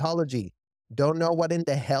of Scientology don't know what in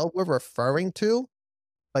the hell we're referring to,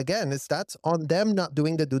 again, that's on them not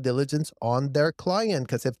doing the due diligence on their client.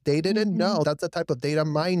 Because if they didn't know, that's the type of data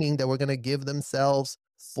mining that we're going to give themselves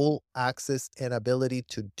full access and ability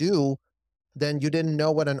to do, then you didn't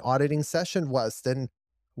know what an auditing session was. Then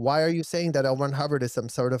why are you saying that L. Ron Hubbard is some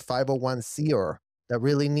sort of 501c? that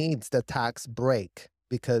really needs the tax break.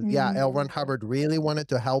 Because, yeah, L. Ron Hubbard really wanted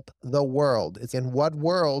to help the world. It's in what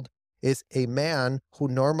world is a man who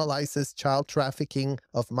normalizes child trafficking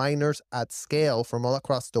of minors at scale from all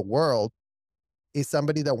across the world is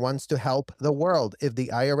somebody that wants to help the world. If the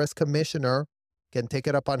IRS commissioner can take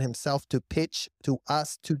it upon himself to pitch to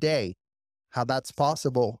us today how that's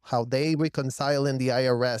possible, how they reconcile in the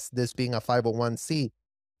IRS this being a 501c,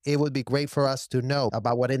 it would be great for us to know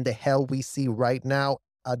about what in the hell we see right now,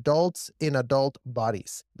 adults in adult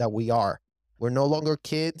bodies that we are. We're no longer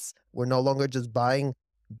kids. We're no longer just buying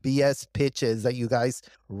BS pitches that you guys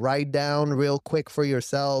write down real quick for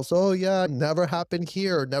yourselves. Oh yeah, never happened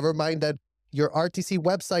here. Never mind that your RTC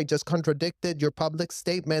website just contradicted your public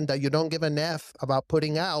statement that you don't give an F about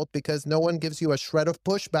putting out because no one gives you a shred of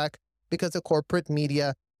pushback because the corporate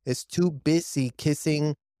media is too busy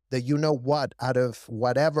kissing the you-know-what out of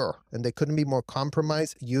whatever. And they couldn't be more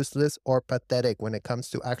compromised, useless, or pathetic when it comes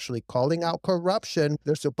to actually calling out corruption.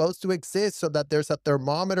 They're supposed to exist so that there's a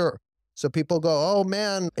thermometer. So people go, oh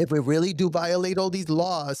man, if we really do violate all these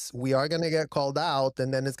laws, we are going to get called out,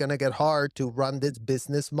 and then it's going to get hard to run this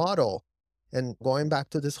business model. And going back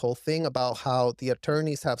to this whole thing about how the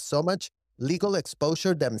attorneys have so much legal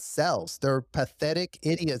exposure themselves. They're pathetic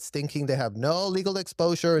idiots thinking they have no legal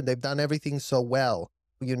exposure and they've done everything so well.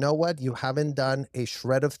 You know what? You haven't done a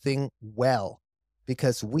shred of thing well,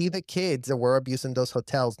 because we, the kids that were abused in those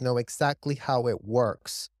hotels, know exactly how it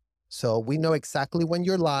works. So we know exactly when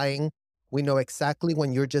you're lying. We know exactly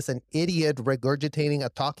when you're just an idiot regurgitating a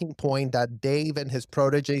talking point that Dave and his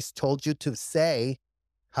proteges told you to say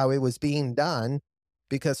how it was being done,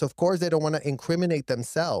 because of course they don't want to incriminate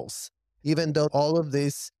themselves, even though all of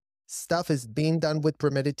this stuff is being done with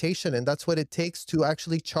premeditation. And that's what it takes to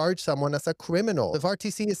actually charge someone as a criminal. If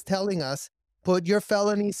RTC is telling us, put your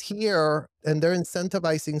felonies here, and they're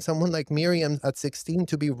incentivizing someone like Miriam at 16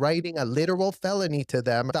 to be writing a literal felony to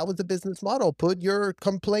them, that was the business model. Put your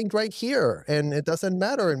complaint right here, and it doesn't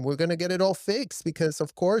matter, and we're going to get it all fixed because,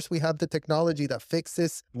 of course, we have the technology that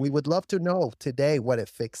fixes. We would love to know today what it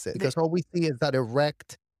fixes, because all we see is that it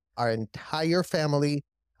wrecked our entire family,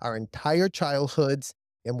 our entire childhoods,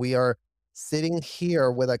 and we are sitting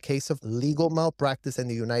here with a case of legal malpractice in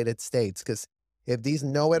the United States. Because if these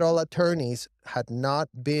know-it-all attorneys had not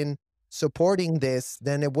been supporting this,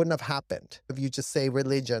 then it wouldn't have happened. If you just say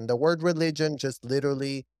religion, the word religion just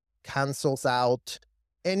literally cancels out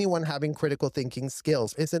anyone having critical thinking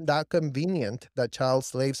skills. Isn't that convenient that child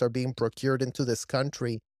slaves are being procured into this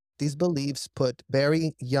country? These beliefs put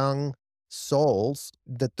very young souls,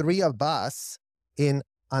 the three of us, in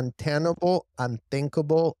untenable,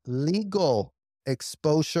 unthinkable, legal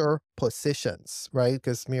exposure positions, right?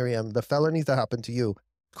 Because Miriam, the felonies that happened to you,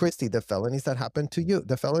 Christy, the felonies that happened to you,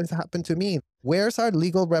 the felonies that happened to me, where's our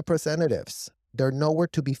legal representatives? They're nowhere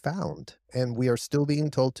to be found. And we are still being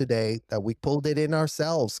told today that we pulled it in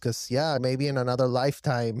ourselves because, yeah, maybe in another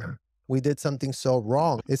lifetime we did something so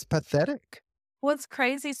wrong. It's pathetic. What's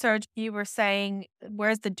crazy, Serge, you were saying,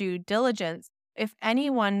 where's the due diligence? If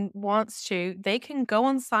anyone wants to, they can go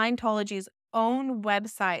on Scientology's own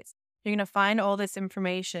websites. You're going to find all this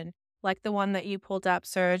information, like the one that you pulled up,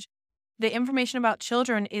 Serge. The information about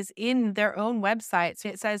children is in their own websites.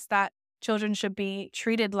 It says that children should be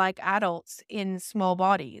treated like adults in small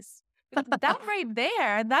bodies. That right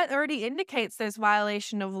there, that already indicates there's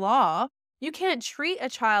violation of law. You can't treat a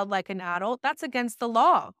child like an adult. That's against the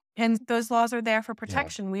law. And those laws are there for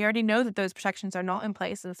protection. Yeah. We already know that those protections are not in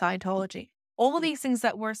place in Scientology. All of these things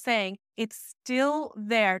that we're saying, it's still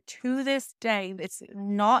there to this day. It's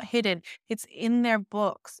not hidden. It's in their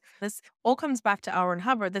books. This all comes back to L. Ron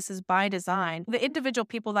Hubbard. This is by design. The individual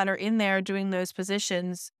people that are in there doing those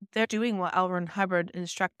positions, they're doing what L. Ron Hubbard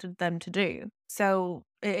instructed them to do. So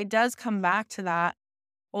it does come back to that.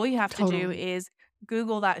 All you have to do is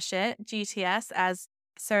Google that shit, GTS, as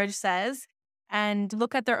Serge says, and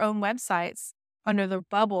look at their own websites under the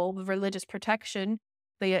bubble of religious protection.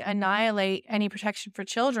 They annihilate any protection for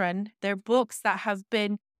children. They're books that have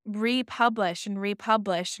been republished and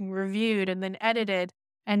reviewed and then edited.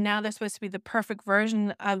 And now they're supposed to be the perfect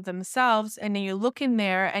version of themselves. And then you look in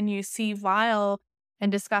there and you see vile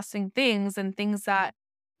and disgusting things and things that,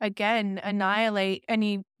 again, annihilate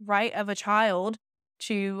any right of a child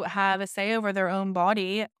to have a say over their own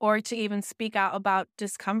body or to even speak out about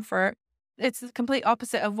discomfort. It's the complete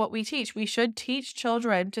opposite of what we teach. We should teach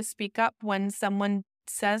children to speak up when someone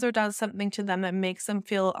says or does something to them that makes them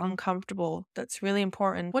feel uncomfortable. That's really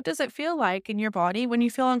important. What does it feel like in your body when you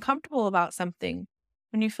feel uncomfortable about something?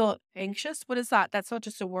 When you feel anxious? What is that? That's not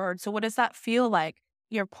just a word. So what does that feel like?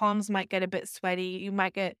 Your palms might get a bit sweaty. You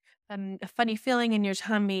might get a funny feeling in your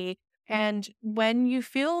tummy. And when you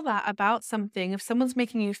feel that about something, if someone's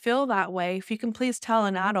making you feel that way, if you can please tell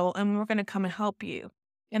an adult and we're going to come and help you.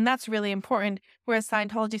 And that's really important. Whereas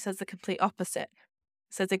Scientology says the complete opposite.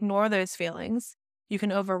 It says ignore those feelings. You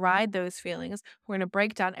can override those feelings. We're going to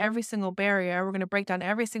break down every single barrier. We're going to break down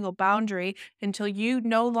every single boundary until you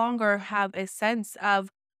no longer have a sense of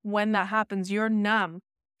when that happens. You're numb.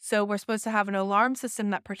 So we're supposed to have an alarm system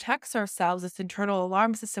that protects ourselves, this internal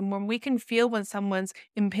alarm system, when we can feel when someone's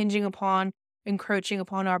impinging upon, encroaching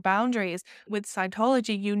upon our boundaries. With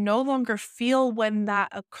Scientology, you no longer feel when that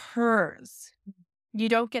occurs. You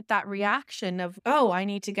don't get that reaction of, oh, I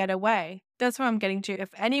need to get away. That's what I'm getting to. If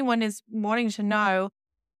anyone is wanting to know,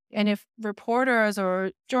 and if reporters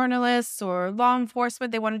or journalists or law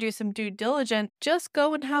enforcement, they want to do some due diligence, just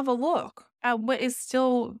go and have a look at what is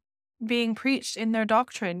still being preached in their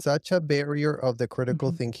doctrine. Such a barrier of the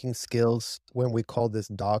critical thinking skills when we call this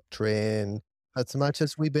doctrine. As much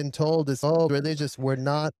as we've been told is, oh, religious, we're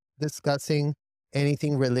not discussing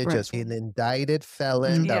anything religious. An indicted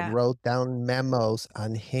felon that Yeah. wrote down memos,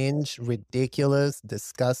 unhinged, ridiculous,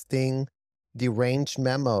 disgusting, deranged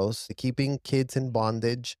memos, keeping kids in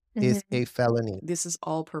bondage is a felony. This is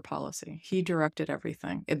all per policy. He directed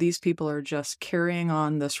everything. These people are just carrying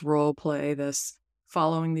on this role play, this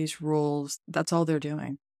following these rules. That's all they're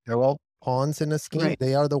doing. They're all pawns in a scheme. Right.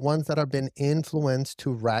 They are the ones that have been influenced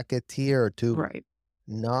to racketeer, to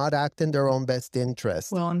not act in their own best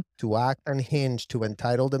interest, Well, to act unhinged, to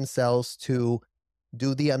entitle themselves to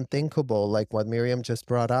do the unthinkable, like what Miriam just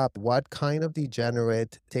brought up. What kind of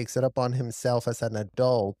degenerate takes it upon himself as an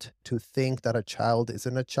adult to think that a child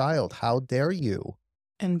isn't a child? How dare you?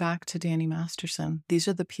 and back to Danny Masterson. These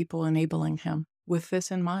are the people enabling him with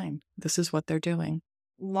this in mind. This is what they're doing.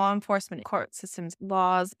 Law enforcement, court systems,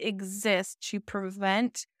 laws exist to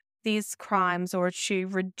prevent these crimes or to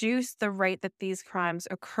reduce the rate that these crimes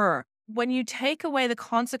occur. When you take away the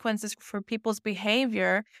consequences for people's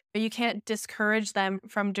behavior, you can't discourage them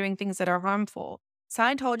from doing things that are harmful.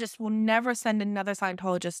 Scientologists will never send another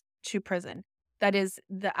Scientologist to prison. That is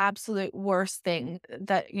the absolute worst thing,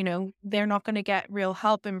 that, they're not going to get real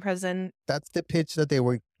help in prison. That's the pitch that they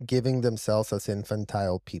were giving themselves as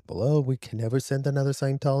infantile people. Oh, we can never send another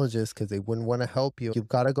Scientologist because they wouldn't want to help you. You've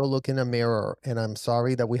got to go look in a mirror. And I'm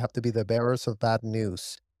sorry that we have to be the bearers of bad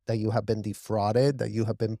news, that you have been defrauded, that you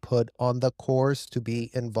have been put on the course to be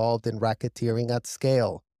involved in racketeering at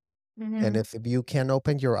scale. And if you can't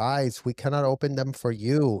open your eyes, we cannot open them for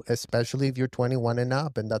you, especially if you're 21 and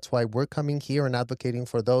up. And that's why we're coming here and advocating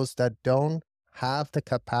for those that don't have the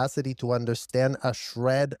capacity to understand a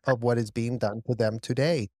shred of what is being done to them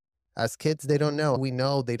today. As kids, they don't know. We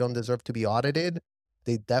know they don't deserve to be audited.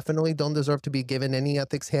 They definitely don't deserve to be given any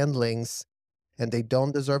ethics handlings. And they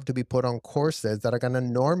don't deserve to be put on courses that are going to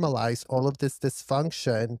normalize all of this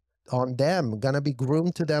dysfunction on them, gonna be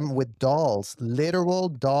groomed to them with dolls. Literal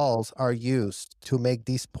dolls are used to make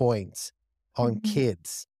these points on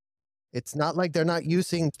kids. It's not like they're not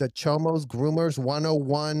using the Chomos Groomers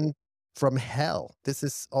 101 from hell. This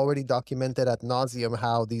is already documented ad nauseum,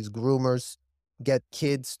 how these groomers get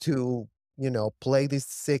kids to, play these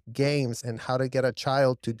sick games, and how to get a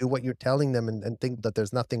child to do what you're telling them and think that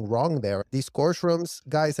there's nothing wrong there. These course rooms,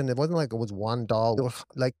 guys, and it wasn't like it was one doll. It was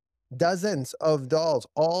like dozens of dolls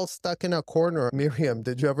all stuck in a corner. Miriam,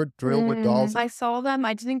 did you ever drill with dolls? I saw them.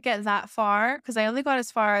 I didn't get that far because I only got as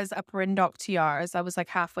far as Upper Indoc TRs. I was like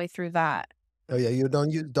halfway through that. Oh yeah, you don't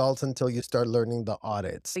use dolls until you start learning the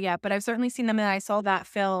audits. Yeah, but I've certainly seen them, and I saw that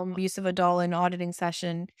film, Use of a Doll in Auditing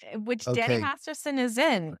Session, which Danny Masterson is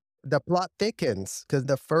in. The plot thickens, because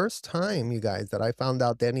the first time, you guys, that I found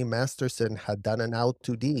out Danny Masterson had done an out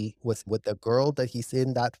 2D was with the girl that he's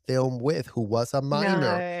in that film with, who was a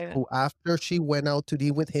minor, who after she went out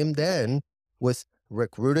 2D with him then, was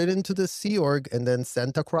recruited into the Sea Org and then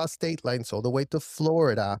sent across state lines all the way to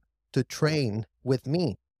Florida to train with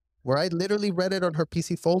me, where I literally read it on her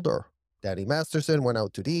PC folder. Danny Masterson went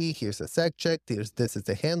out 2D, here's a sec check, this is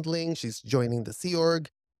the handling, she's joining the Sea Org,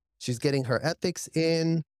 she's getting her ethics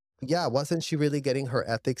in. Yeah, wasn't she really getting her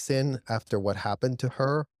ethics in after what happened to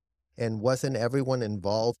her? And wasn't everyone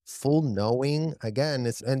involved full knowing? Again,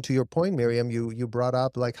 and to your point, Miriam, you brought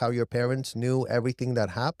up like how your parents knew everything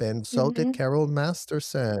that happened. So did Carol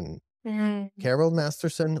Masterson. Carol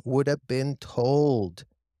Masterson would have been told,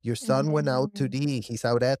 your son went out 2D, he's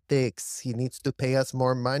out ethics, he needs to pay us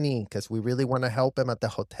more money because we really want to help him at the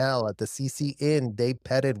hotel, at the CC Inn. Dave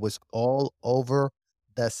Pettit was all over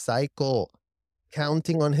the cycle,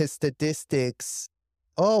 counting on his statistics.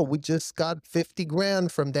 Oh, we just got 50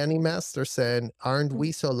 grand from Danny Masterson. Aren't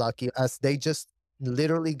we so lucky? As they just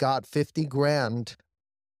literally got 50 grand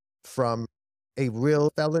from a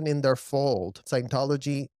real felon in their fold,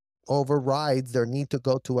 Scientology overrides their need to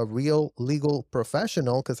go to a real legal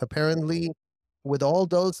professional, because apparently with all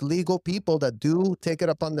those legal people that do take it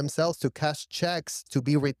upon themselves to cash checks to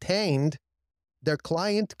be retained, their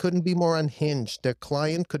client couldn't be more unhinged. Their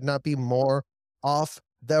client could not be more off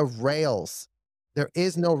the rails. There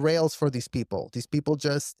is no rails for these people. These people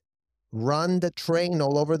just run the train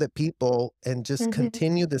all over the people and just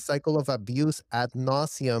continue the cycle of abuse ad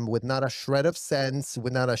nauseum with not a shred of sense,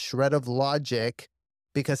 with not a shred of logic,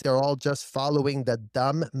 because they're all just following the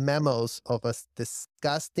dumb memos of a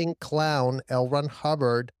disgusting clown, L. Ron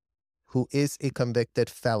Hubbard, who is a convicted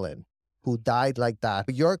felon, who died like that.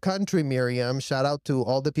 Your country, Miriam, shout out to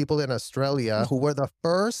all the people in Australia who were the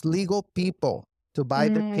first legal people to buy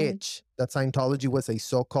the pitch that Scientology was a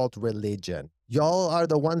so-called religion. Y'all are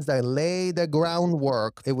the ones that lay the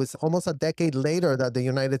groundwork. It was almost a decade later that the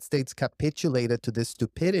United States capitulated to this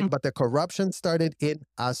stupidity, but the corruption started in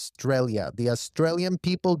Australia. The Australian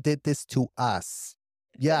people did this to us.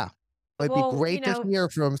 Yeah. It'd be great to hear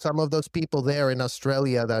from some of those people there in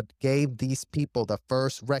Australia that gave these people the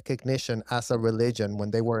first recognition as a religion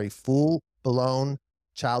when they were a full-blown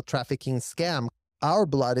child trafficking scam. Our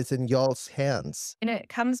blood is in y'all's hands. And it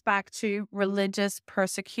comes back to religious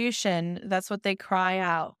persecution. That's what they cry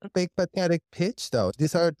out. Big pathetic pitch, though.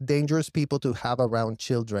 These are dangerous people to have around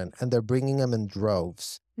children, and they're bringing them in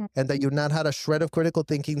droves. And that you've not had a shred of critical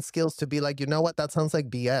thinking skills to be like, you know what, that sounds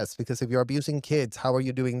like BS, because if you're abusing kids, how are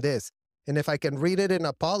you doing this? And if I can read it in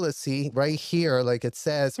a policy right here, like it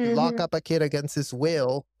says, lock up a kid against his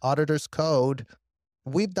will, auditor's code,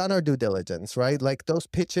 we've done our due diligence, right? Like those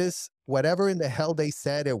pitches, whatever in the hell they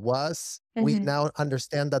said it was, we now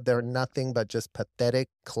understand that they're nothing but just pathetic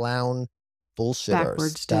clown bullshitters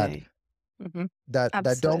Backwards day.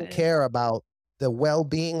 that don't care about the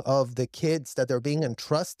well-being of the kids that they're being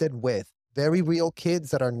entrusted with. Very real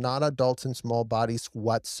kids that are not adults in small bodies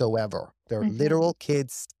whatsoever. They're literal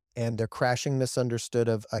kids. And they're crashing misunderstood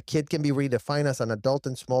of a kid can be redefined as an adult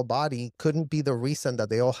in small body couldn't be the reason that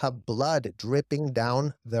they all have blood dripping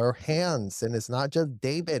down their hands. And it's not just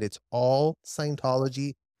David, it's all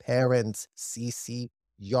Scientology parents, CC,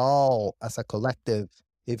 y'all as a collective.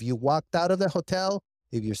 If you walked out of the hotel,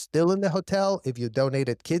 if you're still in the hotel, if you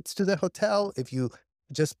donated kids to the hotel, if you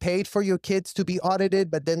just paid for your kids to be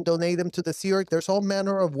audited, but then donate them to the Syriac. There's all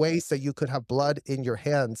manner of ways that you could have blood in your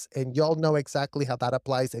hands. And y'all know exactly how that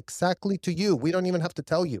applies exactly to you. We don't even have to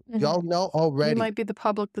tell you. Y'all know already. You might be the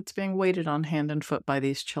public that's being waited on hand and foot by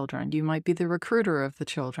these children. You might be the recruiter of the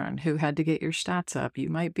children who had to get your stats up. You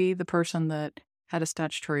might be the person that had a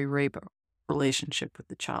statutory rape relationship with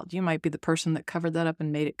the child. You might be the person that covered that up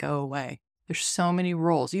and made it go away. There's so many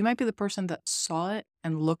roles. You might be the person that saw it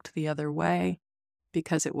and looked the other way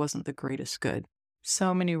because it wasn't the greatest good.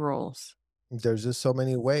 So many roles. There's just so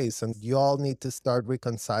many ways. And you all need to start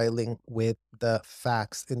reconciling with the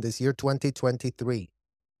facts in this year 2023.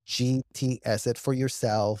 GTS it for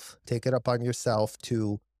yourself. Take it upon yourself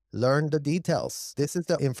to learn the details. This is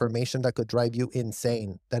the information that could drive you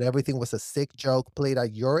insane. That everything was a sick joke played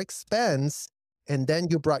at your expense, and then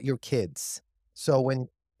you brought your kids. So when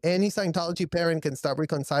any Scientology parent can start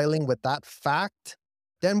reconciling with that fact,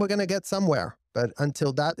 then we're going to get somewhere. But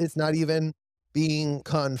until that is not even being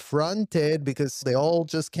confronted, because they all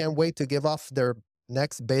just can't wait to give off their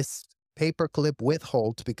next best paperclip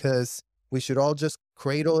withhold, because we should all just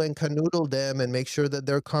cradle and canoodle them and make sure that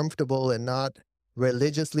they're comfortable and not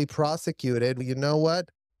religiously prosecuted. You know what?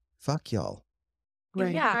 Fuck y'all.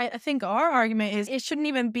 Right. Yeah, I think our argument is it shouldn't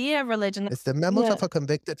even be a religion. It's the memos of a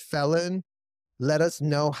convicted felon. Let us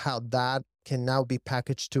know how that can now be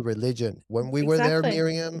packaged to religion. When we were there,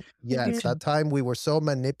 Miriam, yes, that time we were so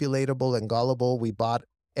manipulatable and gullible. We bought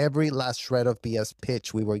every last shred of BS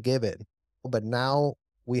pitch we were given. But now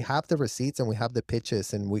we have the receipts and we have the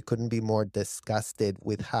pitches, and we couldn't be more disgusted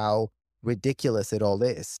with how ridiculous it all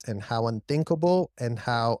is and how unthinkable and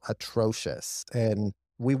how atrocious. And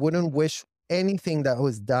we wouldn't wish anything that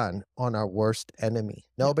was done on our worst enemy.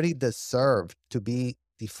 Nobody deserved to be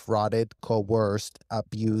defrauded, coerced,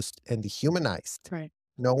 abused, and dehumanized. Right.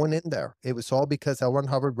 No one in there. It was all because L. Ron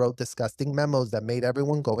Hubbard wrote disgusting memos that made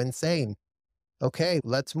everyone go insane. Okay,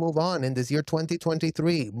 let's move on. In this year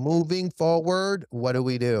 2023, moving forward, what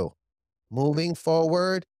do? Moving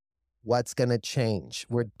forward, what's going to change?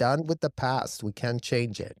 We're done with the past. We can't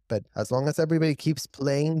change it. But as long as everybody keeps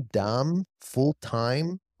playing dumb full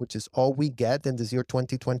time, which is all we get in this year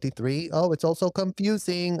 2023. Oh, it's also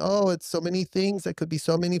confusing. Oh, it's so many things. It could be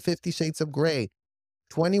so many 50 shades of gray.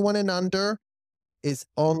 21 and under is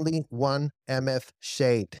only one MF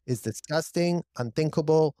shade. It's disgusting,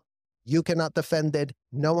 unthinkable. You cannot defend it.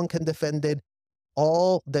 No one can defend it.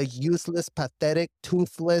 All the useless, pathetic,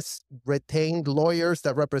 toothless, retained lawyers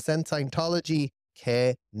that represent Scientology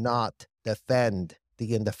cannot defend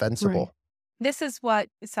the indefensible. Right. This is what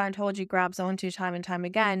Scientology grabs onto time and time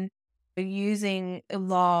again, using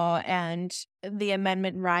law and the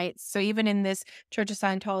amendment rights. So even in this Church of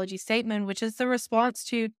Scientology statement, which is the response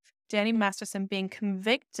to Danny Masterson being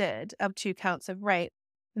convicted of 2 counts of rape,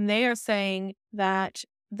 they are saying that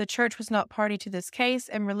the church was not party to this case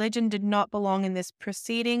and religion did not belong in this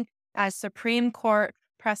proceeding, as Supreme Court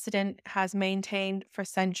precedent has maintained for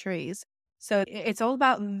centuries. So it's all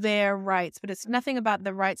about their rights, but it's nothing about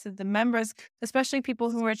the rights of the members, especially people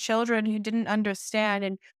who were children who didn't understand.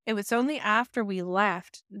 And it was only after we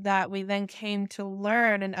left that we then came to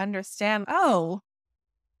learn and understand, oh,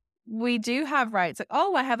 we do have rights. Like,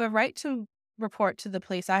 oh, I have a right to report to the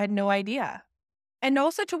police. I had no idea. And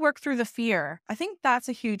also to work through the fear. I think that's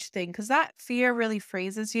a huge thing because that fear really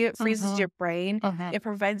freezes you. It freezes your brain. It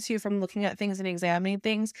prevents you from looking at things and examining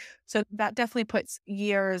things. So that definitely puts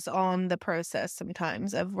years on the process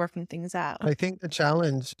sometimes of working things out. I think the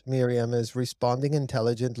challenge, Miriam, is responding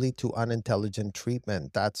intelligently to unintelligent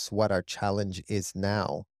treatment. That's what our challenge is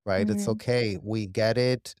now, right? It's okay. We get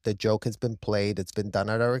it. The joke has been played. It's been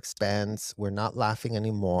done at our expense. We're not laughing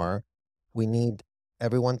anymore. We need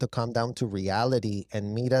everyone to come down to reality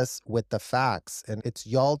and meet us with the facts. And it's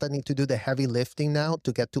y'all that need to do the heavy lifting now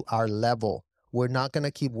to get to our level. We're not going to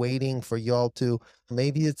keep waiting for y'all to,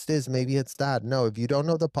 maybe it's this, maybe it's that. No, if you don't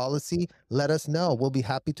know the policy, let us know. We'll be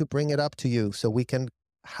happy to bring it up to you so we can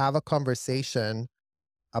have a conversation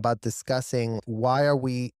about discussing why are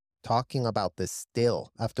we talking about this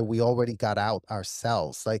still after we already got out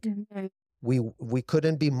ourselves. Like, we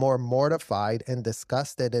couldn't be more mortified and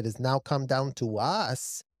disgusted. It has now come down to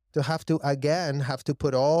us to have to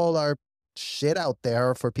put all our shit out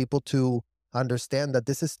there for people to understand that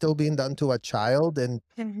this is still being done to a child. And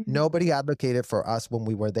nobody advocated for us when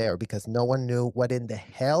we were there because no one knew what in the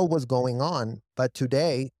hell was going on. But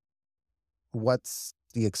today, what's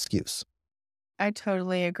the excuse? I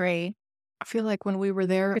totally agree. I feel like when we were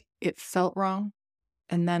there, it felt wrong.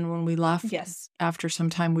 And then when we left, after some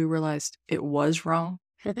time, we realized it was wrong.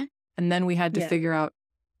 And then we had to figure out,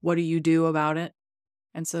 what do you do about it?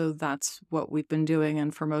 And so that's what we've been doing.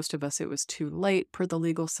 And for most of us, it was too late per the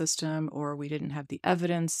legal system, or we didn't have the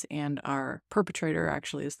evidence. And our perpetrator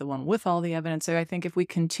actually is the one with all the evidence. So I think if we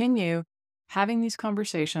continue having these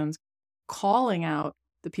conversations, calling out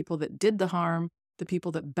the people that did the harm, the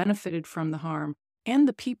people that benefited from the harm, and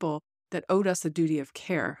the people that owed us a duty of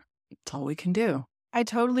care, that's all we can do. I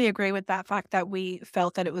totally agree with that fact that we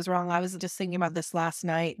felt that it was wrong. I was just thinking about this last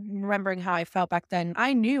night, remembering how I felt back then.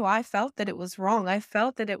 I felt that it was wrong. I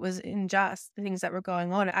felt that it was unjust, the things that were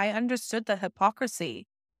going on. I understood the hypocrisy.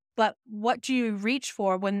 But what do you reach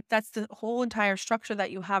for when that's the whole entire structure that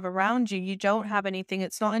you have around you? You don't have anything.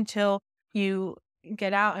 It's not until you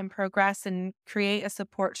get out and progress and create a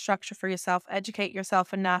support structure for yourself, educate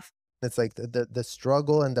yourself enough. It's like the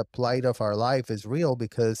struggle and the plight of our life is real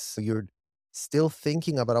because you're still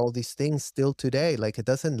thinking about all these things still today. Like, it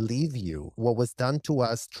doesn't leave you. What was done to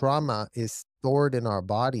us, trauma, is stored in our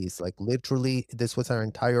bodies. Like, literally, this was our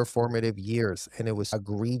entire formative years, and it was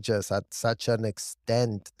egregious at such an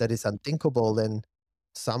extent that is unthinkable. And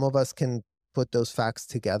some of us can put those facts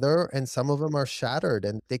together, and some of them are shattered,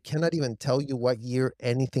 and they cannot even tell you what year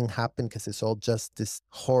anything happened because it's all just this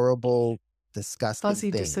horrible, disgusting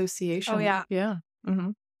fuzzy thing. dissociation. Oh, yeah. Yeah.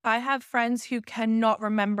 I have friends who cannot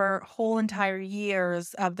remember whole entire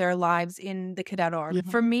years of their lives in the cadet org.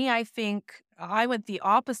 For me, I think I went the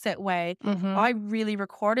opposite way. I really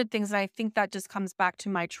recorded things, and I think that just comes back to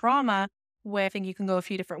my trauma, where I think you can go a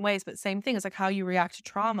few different ways, but same thing. It's like how you react to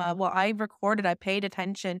trauma. Well, I recorded, I paid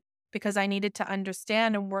attention because I needed to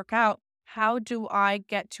understand and work out, how do I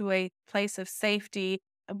get to a place of safety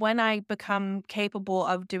when I become capable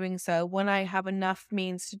of doing so, when I have enough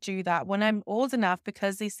means to do that, when I'm old enough,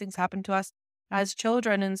 because these things happen to us as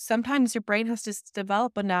children. And sometimes your brain has to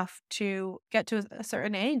develop enough to get to a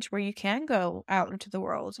certain age where you can go out into the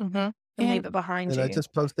world and leave it behind you. I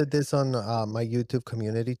just posted this on my YouTube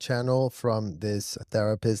community channel from this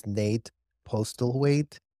therapist, Nate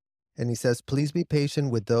Postlethwaite. And he says, please be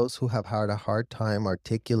patient with those who have had a hard time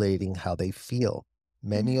articulating how they feel.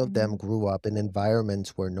 Many of them grew up in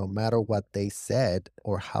environments where no matter what they said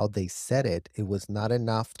or how they said it, it was not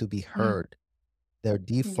enough to be heard. Their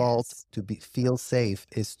default to feel safe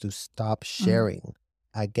is to stop sharing.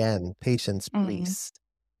 Again, patience, please.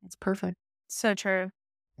 That's perfect. So true.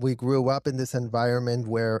 We grew up in this environment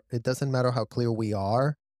where it doesn't matter how clear we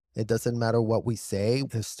are, It doesn't matter what we say,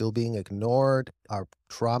 it's still being ignored. Our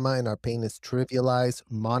trauma and our pain is trivialized,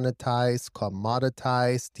 monetized,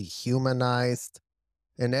 commoditized, dehumanized,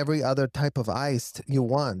 and every other type of iced you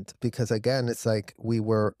want. Because again, it's like we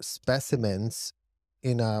were specimens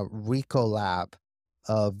in a RICO lab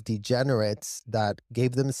of degenerates that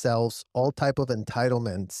gave themselves all type of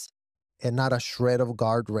entitlements and not a shred of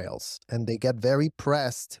guardrails. And they get very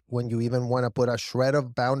pressed when you even want to put a shred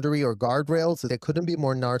of boundary or guardrails. They couldn't be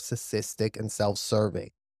more narcissistic and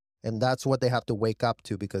self-serving. And that's what they have to wake up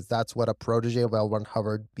to, because that's what a protege of L. Ron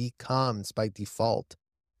Hubbard becomes by default.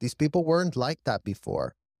 These people weren't like that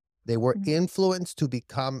before. They were influenced to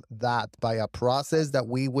become that by a process that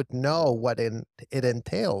we would know what it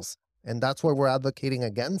entails. And that's why we're advocating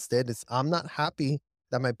against it. Is I'm not happy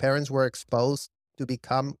that my parents were exposed to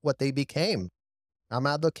become what they became. I'm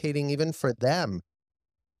advocating even for them.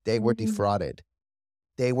 They were defrauded.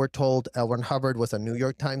 They were told L. Ron Hubbard was a New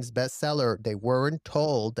York Times bestseller. They weren't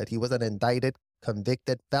told that he was an indicted,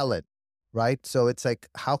 convicted felon, right? So it's like,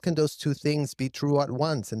 how can those two things be true at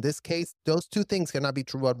once? In this case, those two things cannot be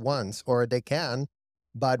true at once, or they can,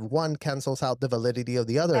 but one cancels out the validity of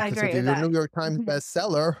the other. I Because agree if with you're a that. New York Times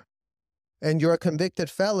bestseller, and you're a convicted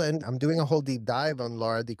felon, I'm doing a whole deep dive on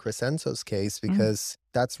Laura DiCrescenzo's case because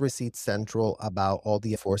that's receipt central about all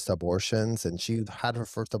the forced abortions. And she had her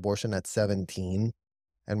first abortion at 17.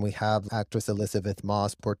 And we have actress Elizabeth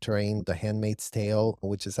Moss portraying The Handmaid's Tale,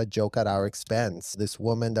 which is a joke at our expense. This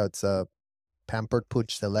woman that's a pampered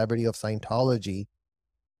pooch celebrity of Scientology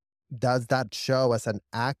does that show as an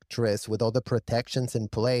actress with all the protections in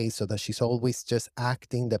place so that she's always just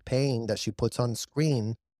acting the pain that she puts on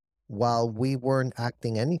screen, while we weren't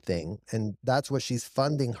acting anything. And that's what she's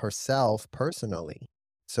funding herself personally.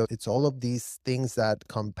 So it's all of these things that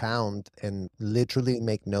compound and literally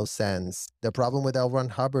make no sense. The problem with L. Ron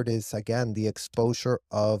Hubbard is, again, the exposure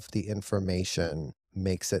of the information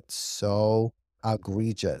makes it so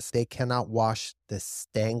egregious. They cannot wash the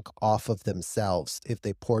stank off of themselves if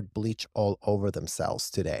they poured bleach all over themselves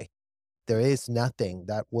today. There is nothing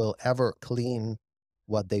that will ever clean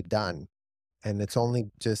what they've done. And it's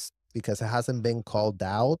only just because it hasn't been called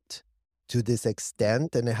out to this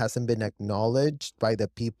extent, and it hasn't been acknowledged by the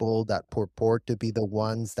people that purport to be the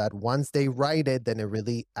ones that once they write it, then it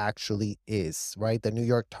really actually is, right? The New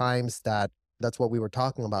York Times, that's what we were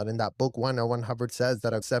talking about. In that book, L. Ron Hubbard says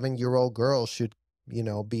that a 7-year-old girl should,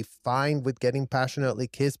 be fine with getting passionately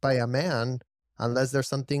kissed by a man unless there's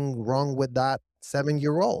something wrong with that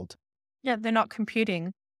 7-year-old. Yeah, they're not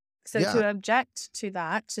computing. So Yeah. to object to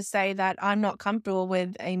that, to say that I'm not comfortable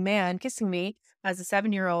with a man kissing me as a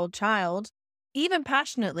 7-year-old child, even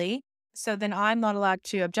passionately, so then I'm not allowed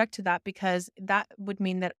to object to that because that would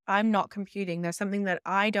mean that I'm not computing. There's something that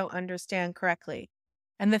I don't understand correctly.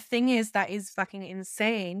 And the thing is, that is fucking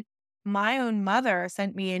insane. My own mother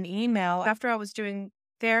sent me an email after I was doing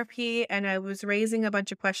therapy and I was raising a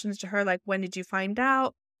bunch of questions to her, like, when did you find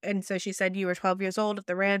out? And so she said, you were 12 years old at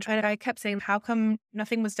the ranch. And I kept saying, how come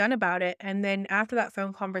nothing was done about it? And then after that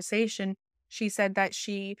phone conversation, she said that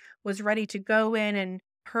she was ready to go in and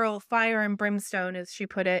hurl fire and brimstone, as she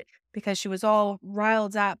put it, because she was all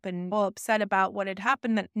riled up and all upset about what had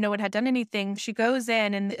happened, that no one had done anything. She goes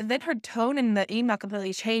in and then her tone in the email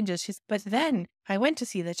completely changes. But then I went to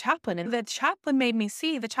see the chaplain and the chaplain made me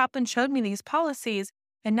see, the chaplain showed me these policies.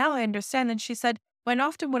 And now I understand. And she said, when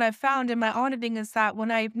often what I've found in my auditing is that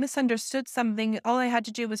when I misunderstood something, all I had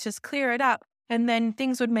to do was just clear it up and then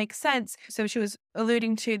things would make sense. So she was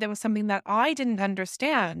alluding to there was something that I didn't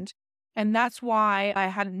understand. And that's why I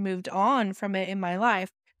hadn't moved on from it in my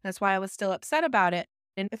life. That's why I was still upset about it.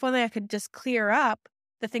 And if only I could just clear up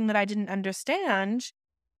the thing that I didn't understand,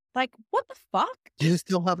 like, what the fuck? Do you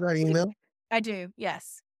still have that email? I do,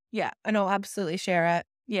 yes. Yeah, and I'll absolutely share it.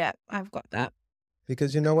 Yeah, I've got that.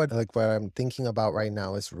 Because you know what, like what I'm thinking about right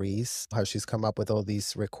now is Reese, how she's come up with all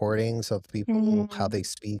these recordings of people, how they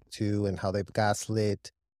speak to and how they've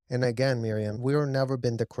gaslit. And again, Miriam, we've never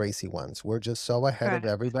been the crazy ones. We're just so ahead of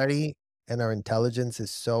Right. everybody, and our intelligence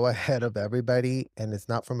is so ahead of everybody. And it's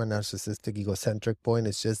not from a narcissistic, egocentric point.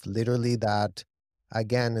 It's just literally that,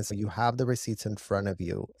 again, is you have the receipts in front of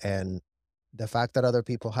you. And the fact that other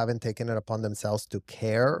people haven't taken it upon themselves to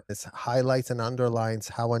care is highlights and underlines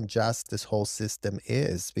how unjust this whole system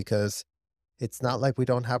is, because it's not like we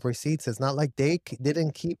don't have receipts. It's not like they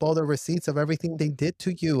didn't keep all the receipts of everything they did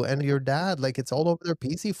to you and your dad. Like, it's all over their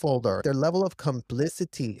PC folder. Their level of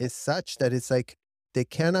complicity is such that it's like they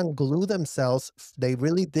can't unglue themselves. They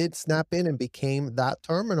really did snap in and became that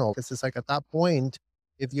terminal. It's just like at that point,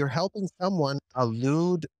 if you're helping someone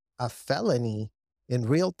elude a felony in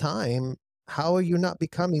real time, how are you not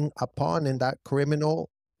becoming a pawn in that criminal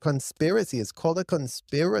conspiracy. It's called a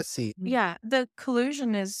conspiracy. Yeah, the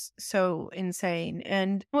collusion is so insane.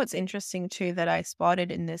 And what's interesting too that I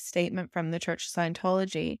spotted in this statement from the Church of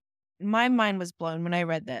Scientology, my mind was blown when I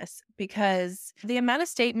read this because the amount of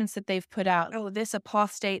statements that they've put out, oh, this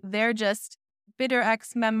apostate, they're just bitter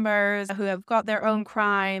ex-members who have got their own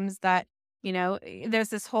crimes that, there's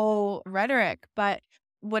this whole rhetoric. But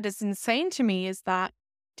what is insane to me is that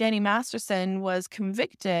Danny Masterson was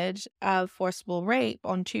convicted of forcible rape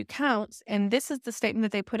on 2 counts. And this is the statement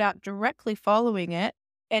that they put out directly following it.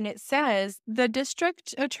 And it says, the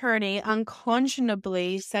district attorney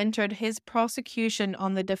unconscionably centered his prosecution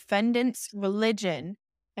on the defendant's religion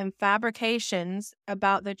and fabrications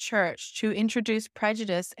about the church to introduce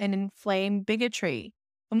prejudice and inflame bigotry.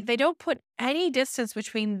 They don't put any distance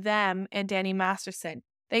between them and Danny Masterson.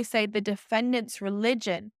 They say the defendant's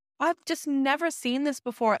religion. I've just never seen this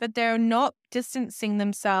before, that they're not distancing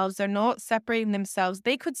themselves. They're not separating themselves.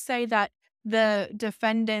 They could say that the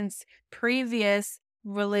defendant's previous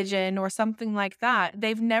religion or something like that.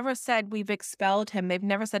 They've never said we've expelled him. They've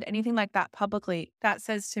never said anything like that publicly. That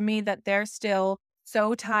says to me that they're still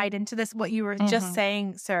so tied into this, what you were just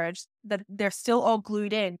saying, Serge, that they're still all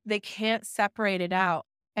glued in. They can't separate it out.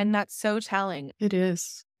 And that's so telling. It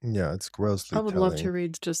is. Yeah, it's grossly I would love to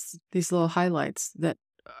read just these little highlights that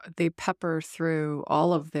they pepper through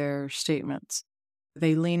all of their statements.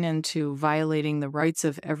 They lean into violating the rights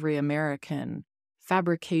of every American,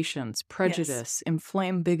 fabrications, prejudice,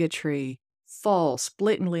 inflame bigotry, false,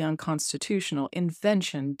 blatantly unconstitutional,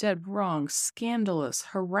 invention, dead wrong, scandalous,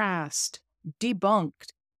 harassed,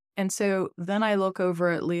 debunked. And so then I look over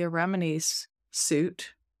at Leah Remini's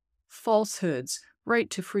suit, falsehoods,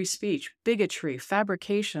 right to free speech, bigotry,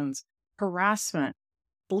 fabrications, harassment,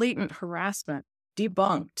 blatant harassment,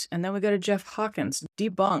 debunked. And then we go to Jeff Hawkins,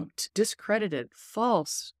 debunked, discredited,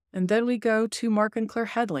 false. And then we go to Mark and Claire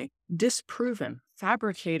Headley, disproven,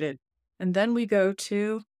 fabricated. And then we go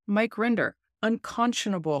to Mike Rinder,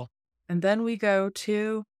 unconscionable. And then we go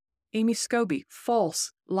to Amy Scobie,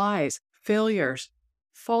 false, lies, failures,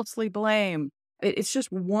 falsely blame. It's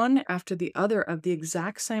just one after the other of the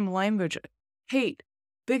exact same language. Hate,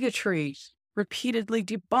 bigotry, repeatedly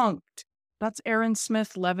debunked. That's Aaron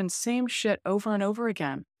Smith Levin, same shit over and over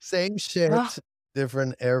again. Same shit,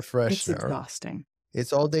 different air freshener. It's exhausting.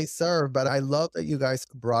 It's all they serve, but I love that you guys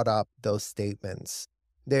brought up those statements.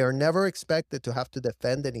 They are never expected to have to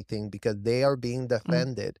defend anything because they are being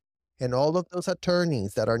defended. And all of those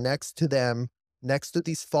attorneys that are next to them, next to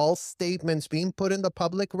these false statements being put in the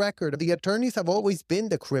public record, the attorneys have always been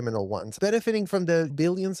the criminal ones, benefiting from the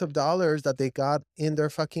billions of dollars that they got in their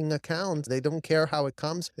fucking accounts. They don't care how it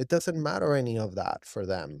comes. It doesn't matter any of that for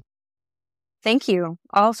them. Thank you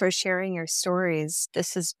all for sharing your stories.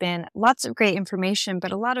 This has been lots of great information,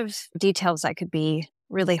 but a lot of details that could be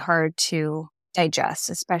really hard to digest,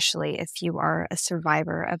 especially if you are a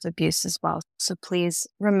survivor of abuse as well. So please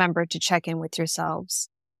remember to check in with yourselves.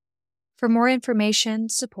 For more information,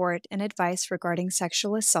 support, and advice regarding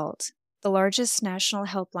sexual assault, the largest national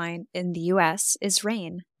helpline in the U.S. is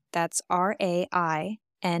RAINN. That's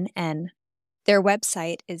RAINN. Their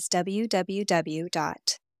website is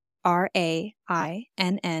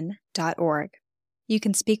www.rainn.org. You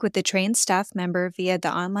can speak with the trained staff member via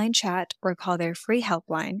the online chat or call their free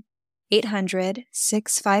helpline,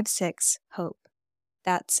 800-656-HOPE.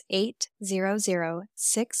 That's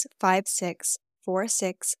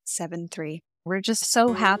 800-656-4673. We're just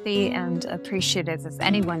so happy and appreciative of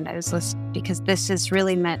anyone that is listening because this is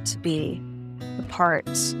really meant to be a part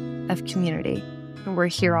of community. And we're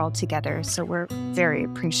here all together, so we're very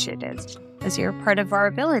appreciative as you're part of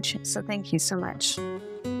our village. So thank you so much.